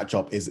like that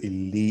matchup is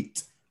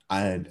elite,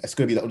 and it's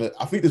going to be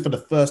I think this for the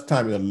first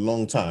time in a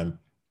long time.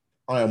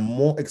 I am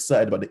more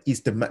excited about the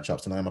Eastern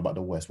matchups than I am about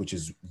the West, which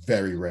is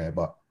very rare.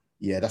 But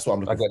yeah, that's what I'm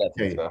looking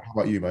for. Okay, how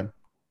about you, man?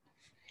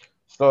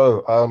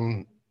 So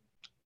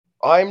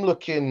I'm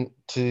looking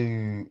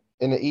to,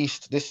 in the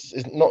East, this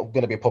is not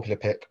going to be a popular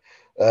pick.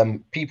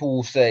 People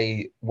will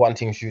say one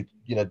team should,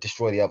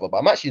 destroy the other, but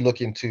I'm actually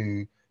looking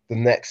to the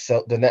Nets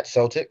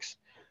Celtics,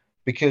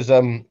 because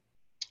the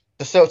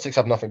Celtics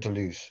have nothing to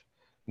lose.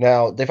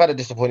 Now, they've had a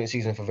disappointing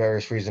season for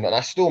various reasons, and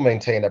I still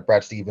maintain that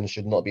Brad Stevens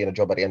should not be in a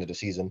job at the end of the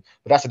season,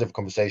 but that's a different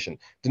conversation.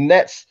 The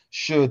Nets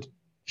should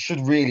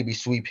really be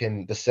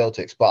sweeping the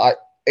Celtics, but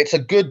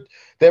the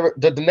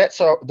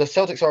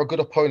Celtics are a good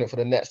opponent for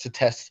the Nets to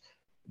test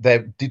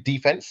their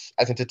defense,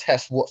 as in to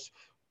test what's,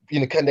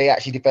 can they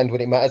actually defend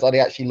when it matters? Are they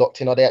actually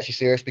locked in? Are they actually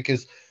serious?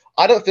 Because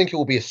I don't think it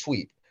will be a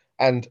sweep,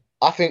 and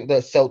I think the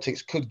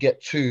Celtics could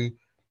get 2,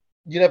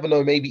 you never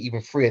know, maybe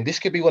even 3, and this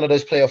could be one of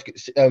those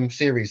playoff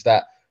series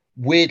that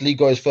weirdly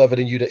goes further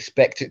than you'd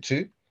expect it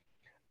to.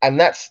 And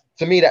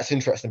to me, that's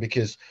interesting,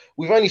 because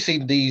we've only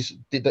seen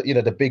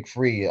the big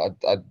three,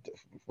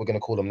 we're going to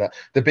call them that,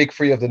 the big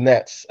three of the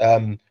Nets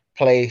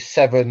play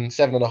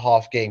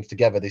 7.5 games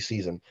together this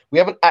season. We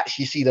haven't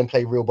actually seen them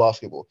play real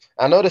basketball.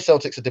 I know the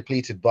Celtics are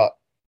depleted, but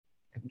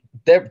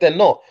they're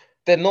not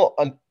they're not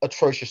an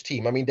atrocious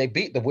team. I mean, they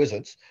beat the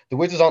Wizards. The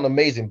Wizards aren't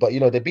amazing, but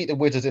they beat the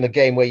Wizards in a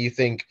game where you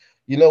think,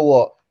 you know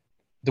what,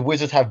 the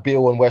Wizards have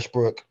Beal and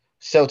Westbrook.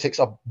 Celtics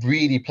are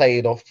really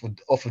playing off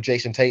of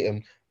Jason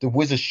Tatum. The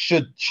Wizards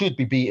should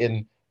be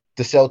beating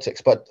the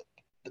Celtics, but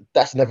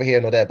that's never here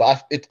nor there.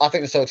 But I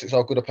think the Celtics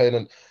are a good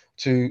opponent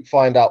to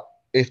find out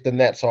if the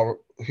Nets are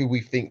who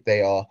we think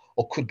they are,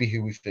 or could be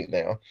who we think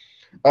they are.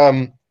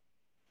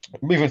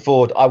 Moving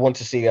forward, I want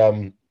to see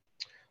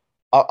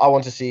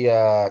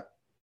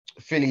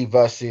Philly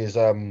versus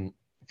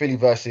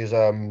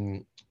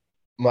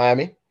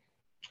Miami.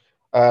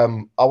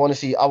 I want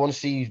to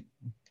see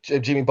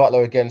Jimmy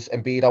Butler against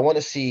Embiid. I want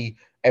to see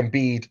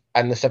Embiid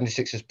and the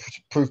 76ers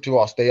prove to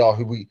us they are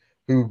who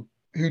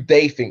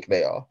they think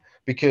they are,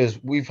 because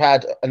we've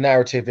had a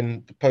narrative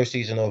in the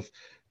postseason of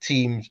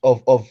teams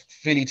of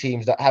Philly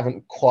teams that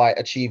haven't quite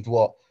achieved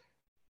what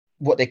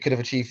they could have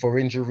achieved for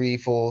injury,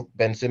 for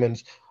Ben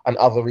Simmons and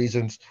other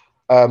reasons.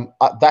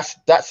 That's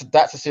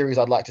a series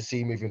I'd like to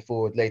see moving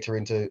forward later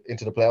into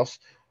the playoffs.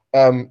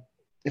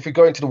 If we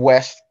go into the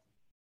West,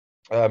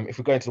 I want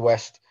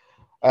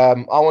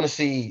to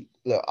see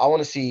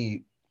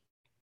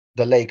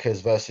the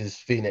Lakers versus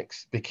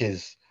Phoenix,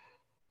 because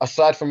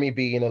aside from me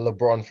being a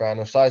LeBron fan,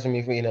 aside from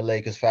me being a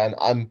Lakers fan,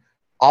 I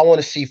want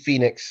to see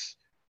Phoenix,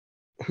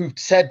 who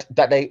said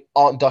that they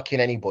aren't ducking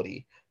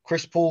anybody.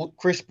 Chris Paul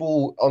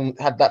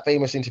had that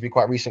famous interview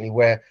quite recently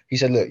where he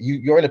said, "Look,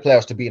 you're in the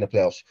playoffs to be in the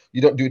playoffs.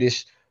 You don't do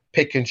this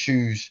pick and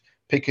choose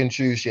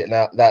shit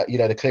now that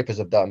the Clippers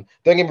have done."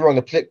 Don't get me wrong,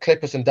 the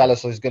Clippers and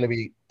Dallas is going to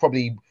be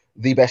probably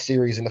the best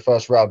series in the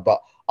first round,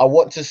 but I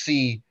want to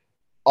see,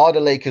 are the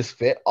Lakers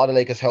fit? Are the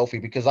Lakers healthy?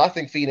 Because I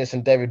think Phoenix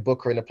and Devin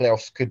Booker in the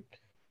playoffs could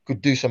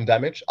do some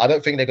damage. I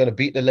don't think they're going to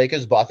beat the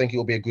Lakers, but I think it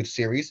will be a good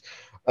series.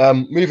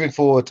 Moving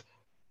forward,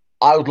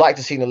 I would like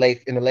to see in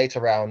the later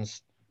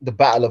rounds the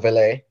Battle of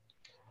LA.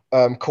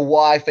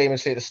 Kawhi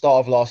famously at the start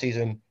of last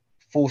season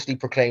falsely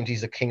proclaimed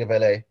he's the king of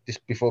LA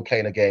just before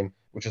playing a game,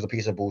 which was a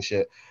piece of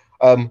bullshit.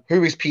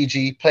 Who is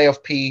PG?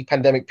 Playoff P,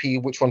 pandemic P?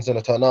 Which one's going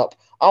to turn up?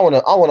 I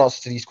want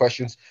answers to these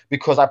questions,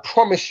 because I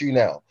promise you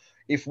now,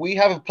 if we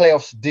have a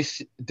playoffs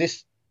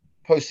this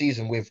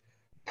postseason with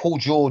Paul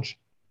George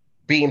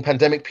being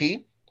pandemic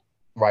P,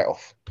 right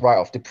off.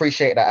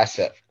 Depreciate that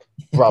asset,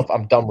 bruv.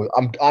 I'm done with.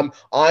 I'm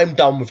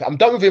done with. I'm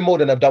done with him more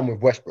than I'm done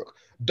with Westbrook.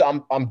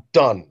 I'm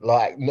done.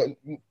 Like, no,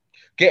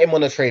 get him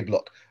on the trade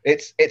block.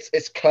 It's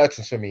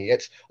curtains for me.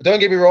 Don't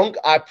get me wrong.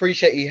 I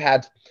appreciate he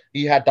had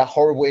that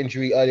horrible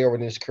injury earlier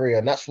in his career,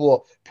 and that's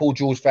what Paul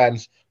George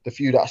fans, the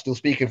few that are still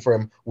speaking for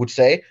him, would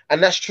say,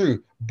 and that's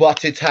true.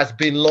 But it has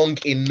been long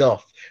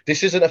enough.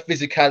 This isn't a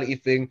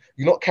physicality thing.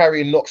 You're not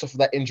carrying knocks off of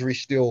that injury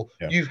still.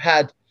 Yeah.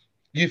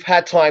 You've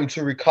had time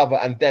to recover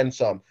and then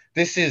some.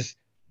 This is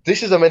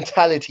a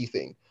mentality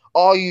thing.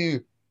 Are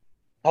you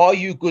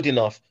good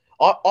enough?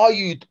 Are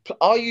you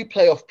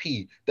playoff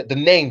P, that the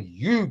name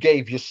you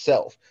gave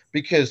yourself?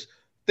 Because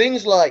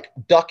things like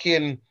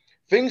ducking,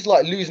 things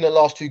like losing the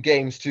last two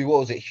games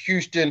to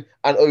Houston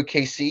and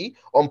OKC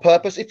on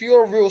purpose. If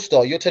you're a real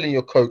star, you're telling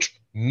your coach,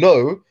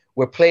 no,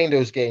 we're playing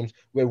those games,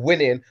 we're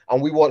winning,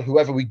 and we want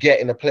whoever we get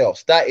in the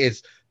playoffs.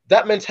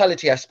 That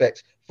mentality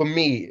aspect for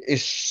me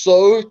is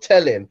so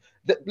telling.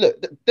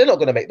 Look, they're not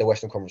going to make the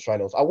Western Conference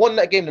Finals. I won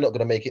that game. They're not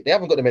going to make it. They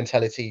haven't got the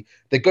mentality.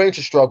 They're going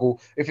to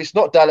struggle. If it's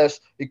not Dallas,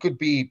 it could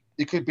be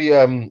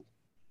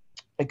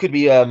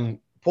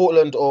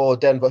Portland or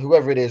Denver,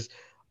 whoever it is.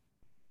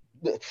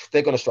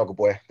 They're going to struggle,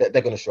 boy. They're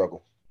going to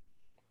struggle.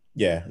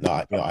 Yeah, no,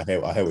 I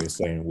hear what you're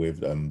saying with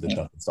the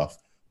duck and stuff.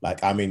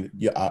 Like, I mean,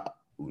 yeah,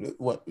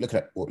 looking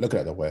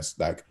at the West,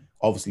 like,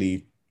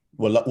 obviously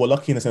we're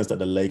lucky in the sense that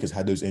the Lakers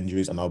had those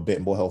injuries and are a bit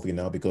more healthy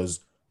now,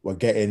 because we're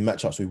getting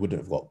matchups we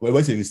wouldn't have got. We're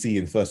basically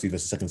seeing first seed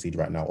versus second seed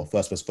right now, or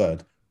first versus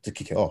third, to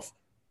kick it off.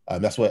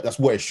 That's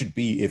what it should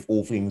be if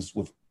all things,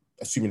 with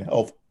assuming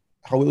health,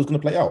 how it was going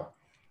to play out.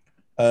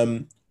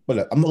 But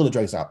look, I'm not going to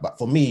drag this out, but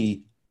for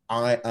me,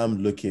 I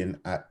am looking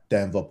at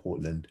Denver,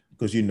 Portland,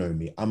 because you know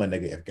me, I'm a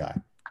negative guy.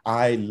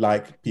 I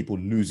like people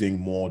losing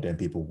more than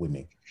people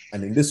winning.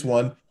 And in this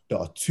one, there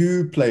are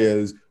two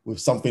players with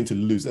something to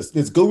lose.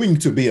 There's going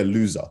to be a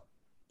loser,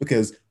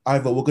 because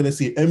either we're going to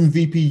see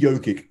MVP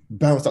Jokic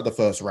bounce out the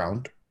first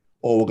round,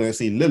 or we're going to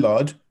see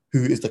Lillard,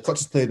 who is the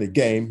clutchest player in the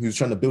game, who's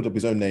trying to build up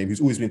his own name, who's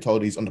always been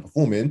told he's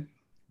underperforming,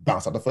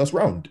 bounce out the first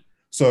round.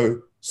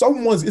 So it's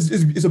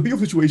a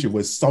beautiful situation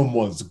where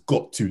someone's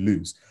got to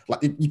lose.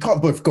 Like, you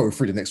can't both go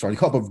through the next round. You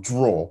can't both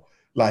draw.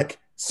 Like,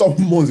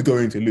 someone's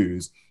going to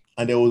lose,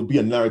 and there will be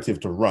a narrative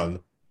to run,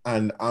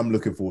 and I'm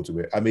looking forward to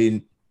it. I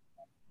mean,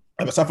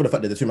 aside from the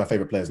fact that the two of my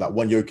favorite players, like,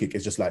 one Jokic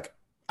is just like,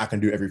 I can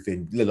do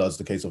everything. Lillard's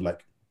the case of,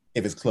 like,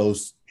 if it's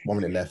close, 1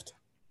 minute left,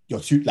 I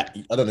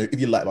don't know, if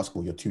you like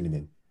basketball, you're tuning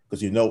in,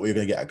 because you know you're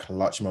going to get a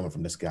clutch moment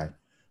from this guy.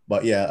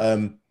 But yeah,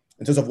 in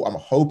terms of what I'm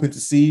hoping to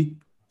see,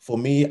 for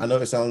me, I know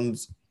it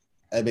sounds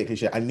a bit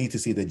cliche, I need to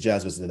see the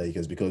Jazz versus the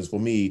Lakers, because for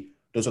me,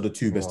 those are the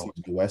two best teams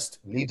in the West.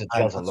 Leave the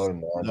Jazz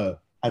alone, man. No.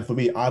 And for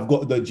me, I've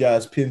got the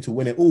Jazz pinned to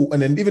win it all.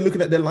 And then even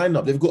looking at their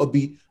lineup, they've got to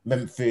beat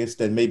Memphis,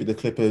 then maybe the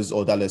Clippers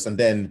or Dallas, and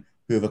then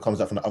whoever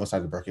comes out from the other side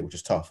of the bracket, which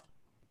is tough.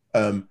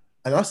 And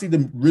I see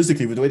them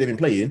realistically with the way they've been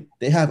playing,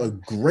 they have a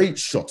great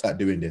shot at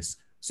doing this.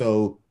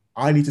 So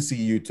I need to see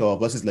Utah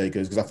versus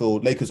Lakers because I feel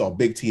Lakers are a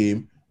big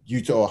team.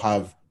 Utah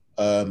have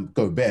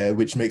Gobert,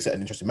 which makes it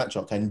an interesting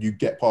matchup. Can you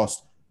get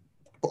past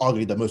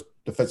arguably the most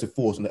defensive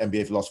force in the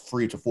NBA for the last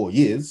 3 to 4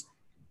 years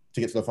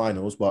to get to the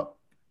finals? But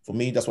for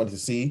me, that's what I need to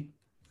see.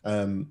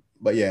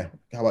 But yeah,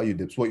 how about you,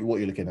 Dips? What are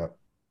you looking at?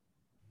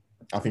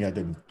 I think I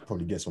can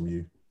probably guess from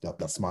you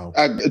that smile.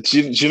 Do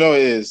you know what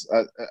it is?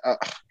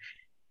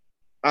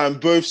 I'm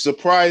both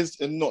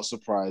surprised and not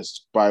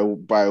surprised by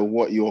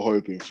what you're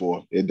hoping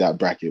for in that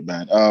bracket,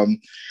 man.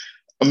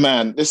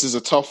 Man, this is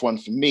a tough one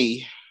for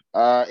me.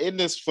 In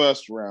this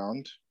first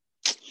round,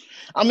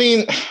 I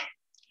mean,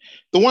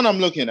 the one I'm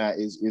looking at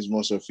is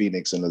more so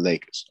Phoenix and the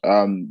Lakers.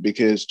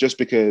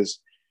 Because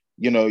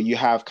you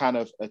have kind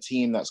of a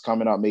team that's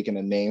coming out making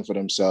a name for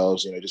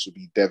themselves. This would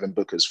be Devin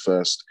Booker's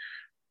first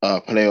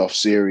playoff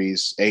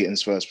series,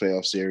 Ayton's first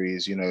playoff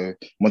series.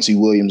 Monty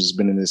Williams has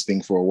been in this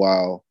thing for a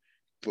while.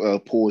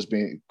 Chris Paul's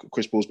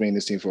been in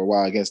this team for a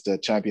while against the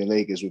champion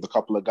Lakers with a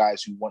couple of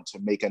guys who want to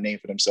make a name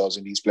for themselves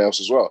in these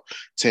playoffs as well.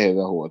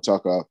 Taylor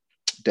Horton-Tucker,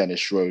 Dennis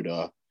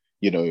Schroeder,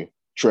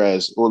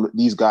 Trez, all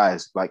these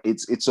guys. Like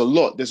it's a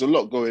lot. There's a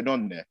lot going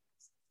on there.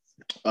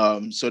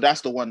 So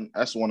that's the one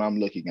I'm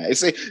looking at.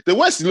 The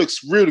West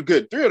looks really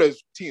good. 3 of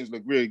those teams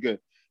look really good.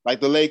 Like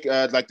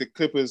the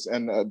Clippers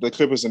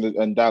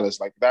and Dallas.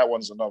 Like that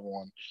one's another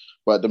one.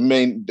 But the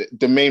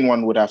main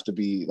one would have to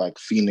be like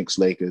Phoenix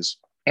Lakers.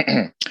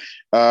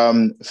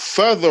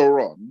 Further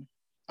on,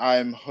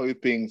 I'm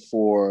hoping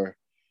for.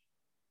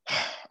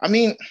 I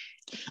mean,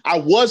 I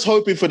was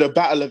hoping for the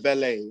Battle of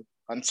LA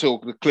until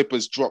the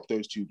Clippers dropped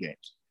those 2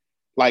 games.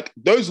 Like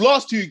those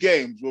last 2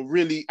 games were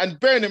really, and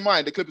bearing in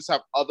mind the Clippers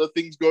have other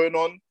things going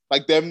on,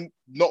 like them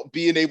not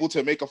being able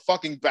to make a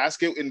fucking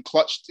basket in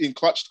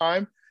clutch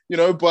time,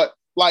 But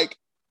like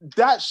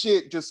that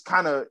shit just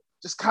kind of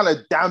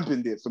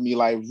dampened it for me.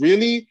 Like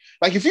really,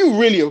 like if you're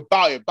really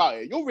about it,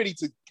 you're ready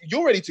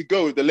to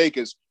go with the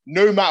Lakers,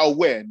 no matter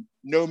when,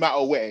 no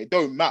matter where. It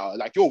don't matter.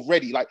 Like you're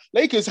ready. Like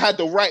Lakers had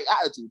the right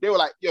attitude. They were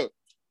like, yo,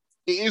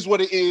 it is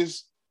what it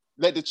is.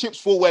 Let the chips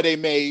fall where they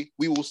may.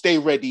 We will stay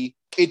ready.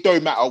 It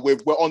don't matter. We're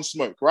on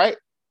smoke, right?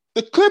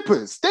 The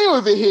Clippers, they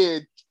over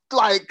here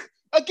like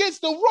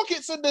against the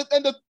Rockets and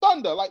the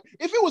Thunder. Like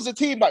if it was a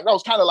team like that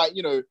was kind of like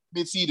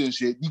mid-season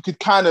shit, you could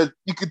kind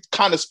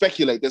of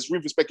speculate. There's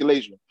room for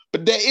speculation,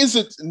 but there's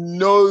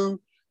no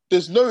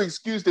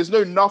excuse. There's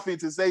nothing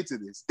to say to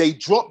this. They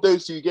dropped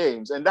those 2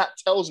 games, and that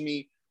tells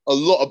me a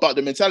lot about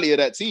the mentality of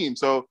that team.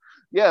 So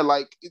yeah,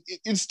 like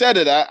instead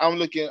of that, I'm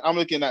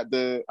looking at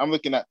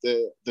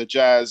the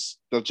Jazz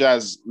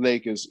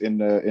Lakers in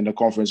the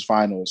conference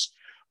finals.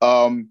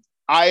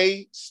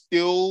 I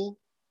still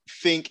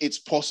think it's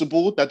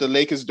possible that the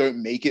Lakers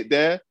don't make it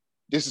there.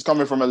 This is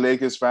coming from a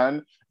Lakers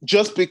fan,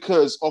 just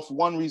because of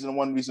one reason and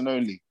one reason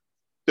only: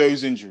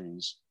 those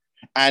injuries.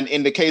 And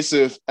in the case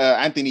of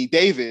Anthony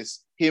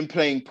Davis, him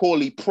playing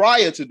poorly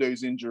prior to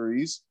those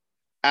injuries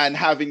and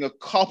having a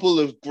couple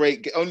of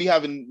great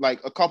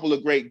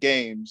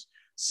games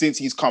since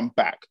he's come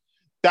back.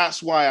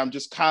 That's why I'm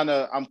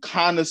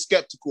kind of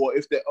skeptical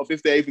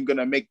if they're even going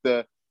to make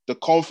the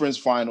conference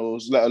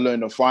finals, let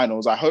alone the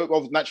finals. I hope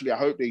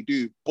they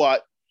do,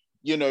 but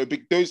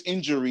those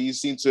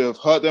injuries seem to have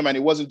hurt them, and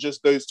it wasn't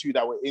just those 2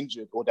 that were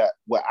injured or that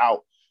were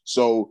out.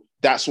 So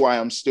that's why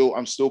I'm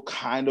still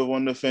kind of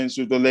on the fence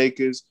with the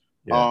Lakers.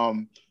 Yeah.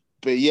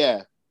 But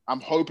yeah,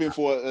 I'm hoping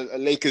for a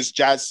Lakers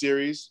Jazz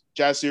series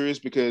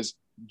because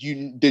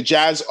the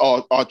Jazz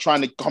are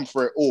trying to come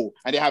for it all,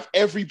 and they have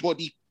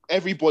everybody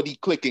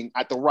clicking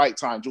at the right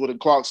time. Jordan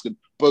Clarkson,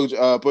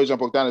 Bojan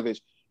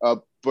Bogdanovic,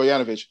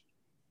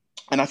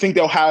 and I think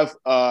they'll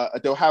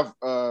have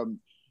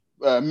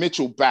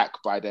Mitchell back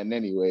by then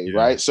anyway,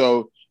 right?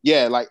 So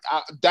yeah, like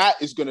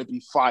that is going to be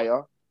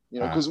fire,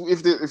 because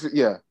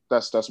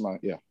that's my.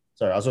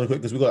 Sorry, I was going to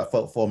quick because we got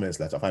 4 minutes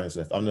left, 5 minutes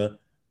left. I'm gonna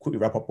quickly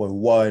wrap up with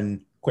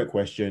one quick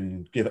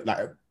question. Give it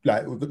like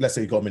let's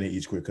say you got a minute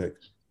each. Quick.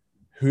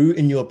 Who,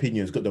 in your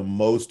opinion, has got the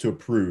most to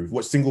prove?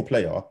 What single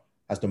player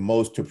has the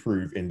most to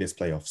prove in this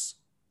playoffs?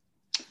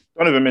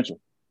 Donovan Mitchell.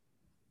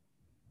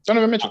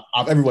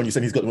 Out of everyone, you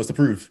said he's got the most to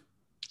prove.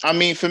 I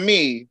mean, for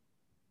me,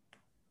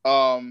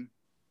 in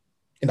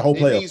the whole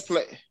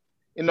playoffs.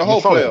 In the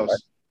whole playoffs.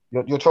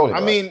 Right? You're trolling. I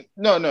mean,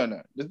 no.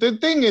 The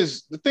thing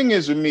is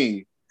with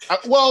me.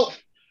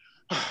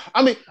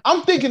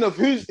 I'm thinking of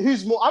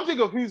who's more. I'm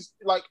thinking of who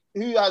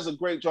has a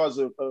great chance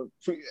of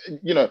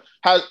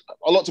has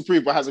a lot to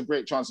prove, but has a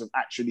great chance of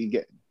actually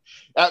getting.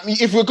 I mean,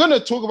 if we're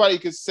gonna talk about it, you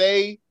could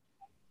say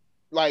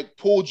like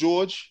Paul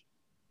George.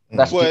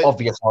 That's the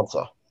obvious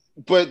answer.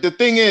 But the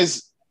thing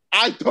is,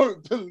 I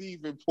don't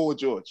believe in Paul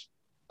George.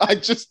 I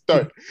just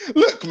don't.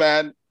 Look,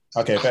 man.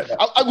 Okay,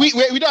 we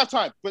don't have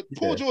time. But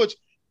Paul George,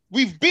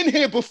 we've been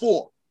here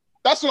before.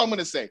 That's what I'm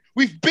gonna say.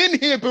 We've been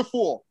here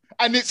before.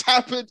 And it's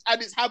happened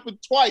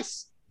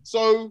twice.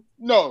 So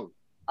no,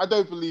 I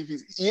don't believe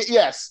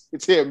yes,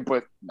 it's him,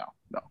 but no.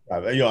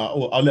 I'll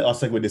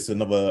segue this to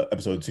another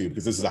episode too,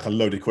 because this is like a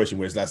loaded question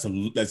where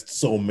there's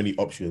so many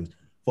options.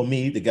 For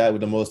me, the guy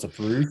with the most to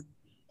prove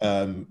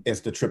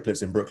is the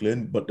triplets in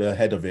Brooklyn, but the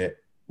head of it,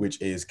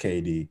 which is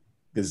KD,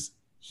 because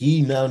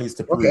he now needs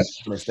to prove to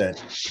some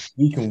extent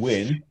he can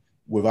win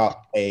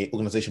without a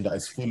organization that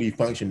is fully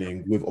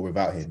functioning with or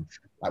without him.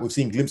 Like we've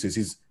seen glimpses,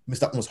 he's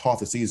missed out almost half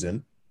the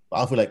season,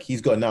 but I feel like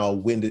he's got to now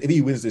win. If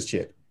he wins this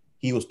chip,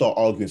 he will start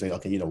arguing, saying,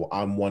 "Okay, you know what?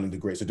 I'm one of the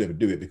greats to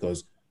do it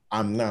because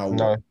I'm now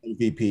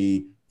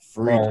MVP,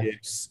 3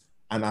 chips,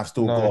 and I've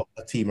still got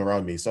a team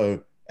around me."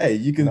 So hey,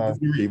 you can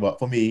disagree, but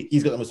for me,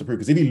 he's got the most to prove.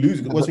 Because if he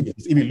loses,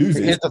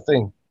 here's the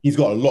thing: he's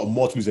got a lot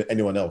more to lose than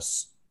anyone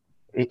else.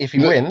 If he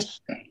wins,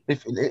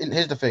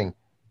 here's the thing: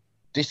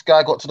 this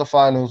guy got to the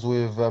finals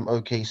with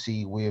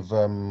OKC with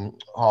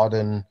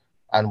Harden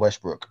and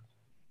Westbrook,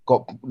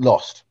 got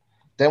lost,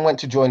 then went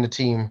to join the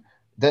team,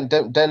 then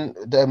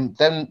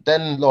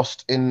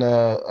lost in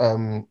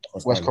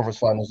West Conference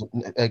Finals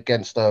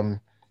against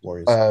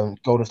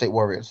Golden State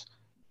Warriors.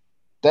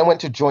 Then went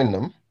to join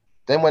them.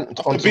 Then went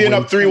after being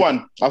up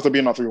 3-1. After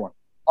being up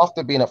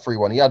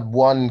 3-1, he had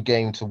one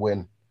game to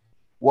win,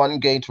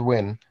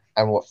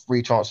 and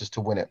 3 chances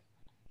to win it,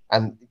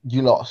 and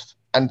you lost.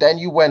 And then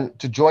you went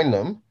to join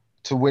them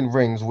to win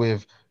rings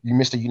with, you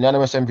missed a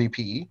unanimous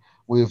MVP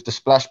with the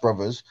Splash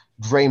Brothers,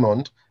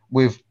 Draymond,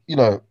 with, you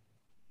know,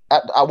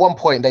 at one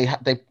point their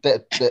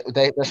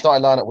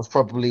starting lineup was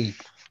probably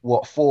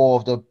 4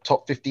 of the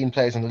top 15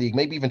 players in the league,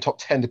 maybe even top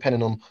 10,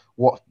 depending on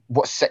what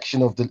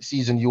section of the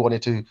season you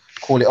wanted to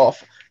call it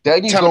off.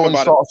 Then you go and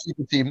start a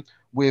super team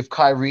with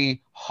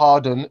Kyrie,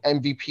 Harden,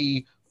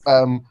 MVP,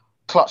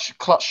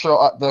 clutch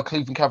shot at the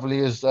Cleveland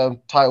Cavaliers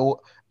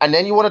title, and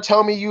then you want to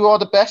tell me you are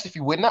the best if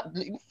you win that?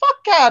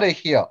 Fuck out of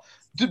here!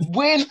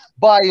 Win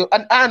by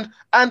and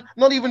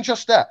not even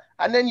just that,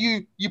 and then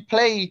you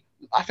play,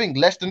 I think,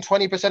 less than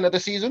 20% of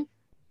the season.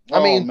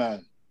 I mean,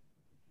 man.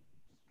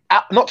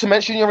 Not to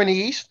mention you're in the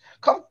East.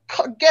 Come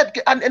get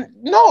and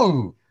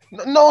no.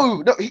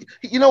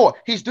 You know what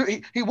he's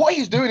doing? What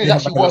he's doing is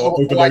actually worse than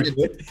what Kawhi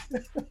did.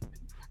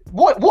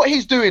 What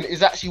he's doing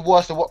is actually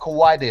worse than what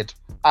Kawhi did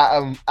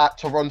at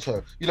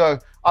Toronto. You know,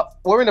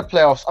 we're in the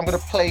playoffs. I'm gonna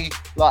play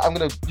like I'm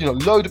gonna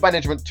load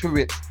management to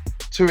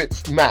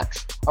its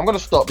max. I'm gonna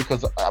stop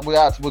because we're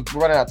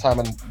running out of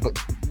time. But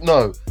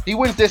no, he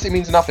wins this. It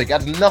means nothing. It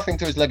adds nothing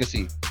to his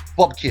legacy.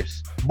 Bob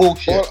Kiss,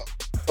 bullshit.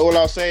 All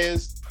I'll say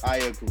is I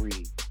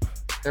agree.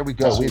 There we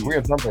go. We agree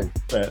on something.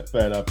 Fair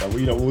enough.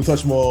 We'll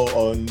touch more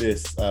on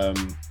this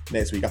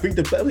next week. I think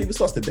the battle even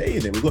starts today,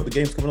 innit? We've got the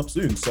games coming up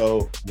soon.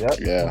 So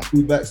yeah.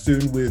 We'll be back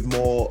soon with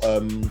more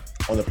on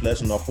the players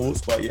and our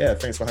thoughts. But yeah,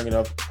 thanks for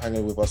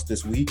hanging with us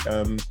this week.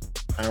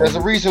 There's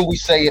a reason we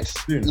say it's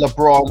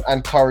LeBron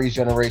and Curry's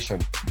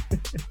generation.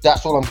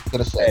 That's all I'm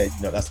gonna say.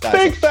 Yeah, that's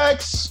big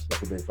facts.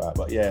 That's a big fact.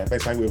 But yeah,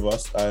 thanks for hanging with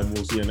us.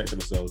 We'll see you in the next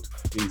episode.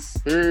 Peace.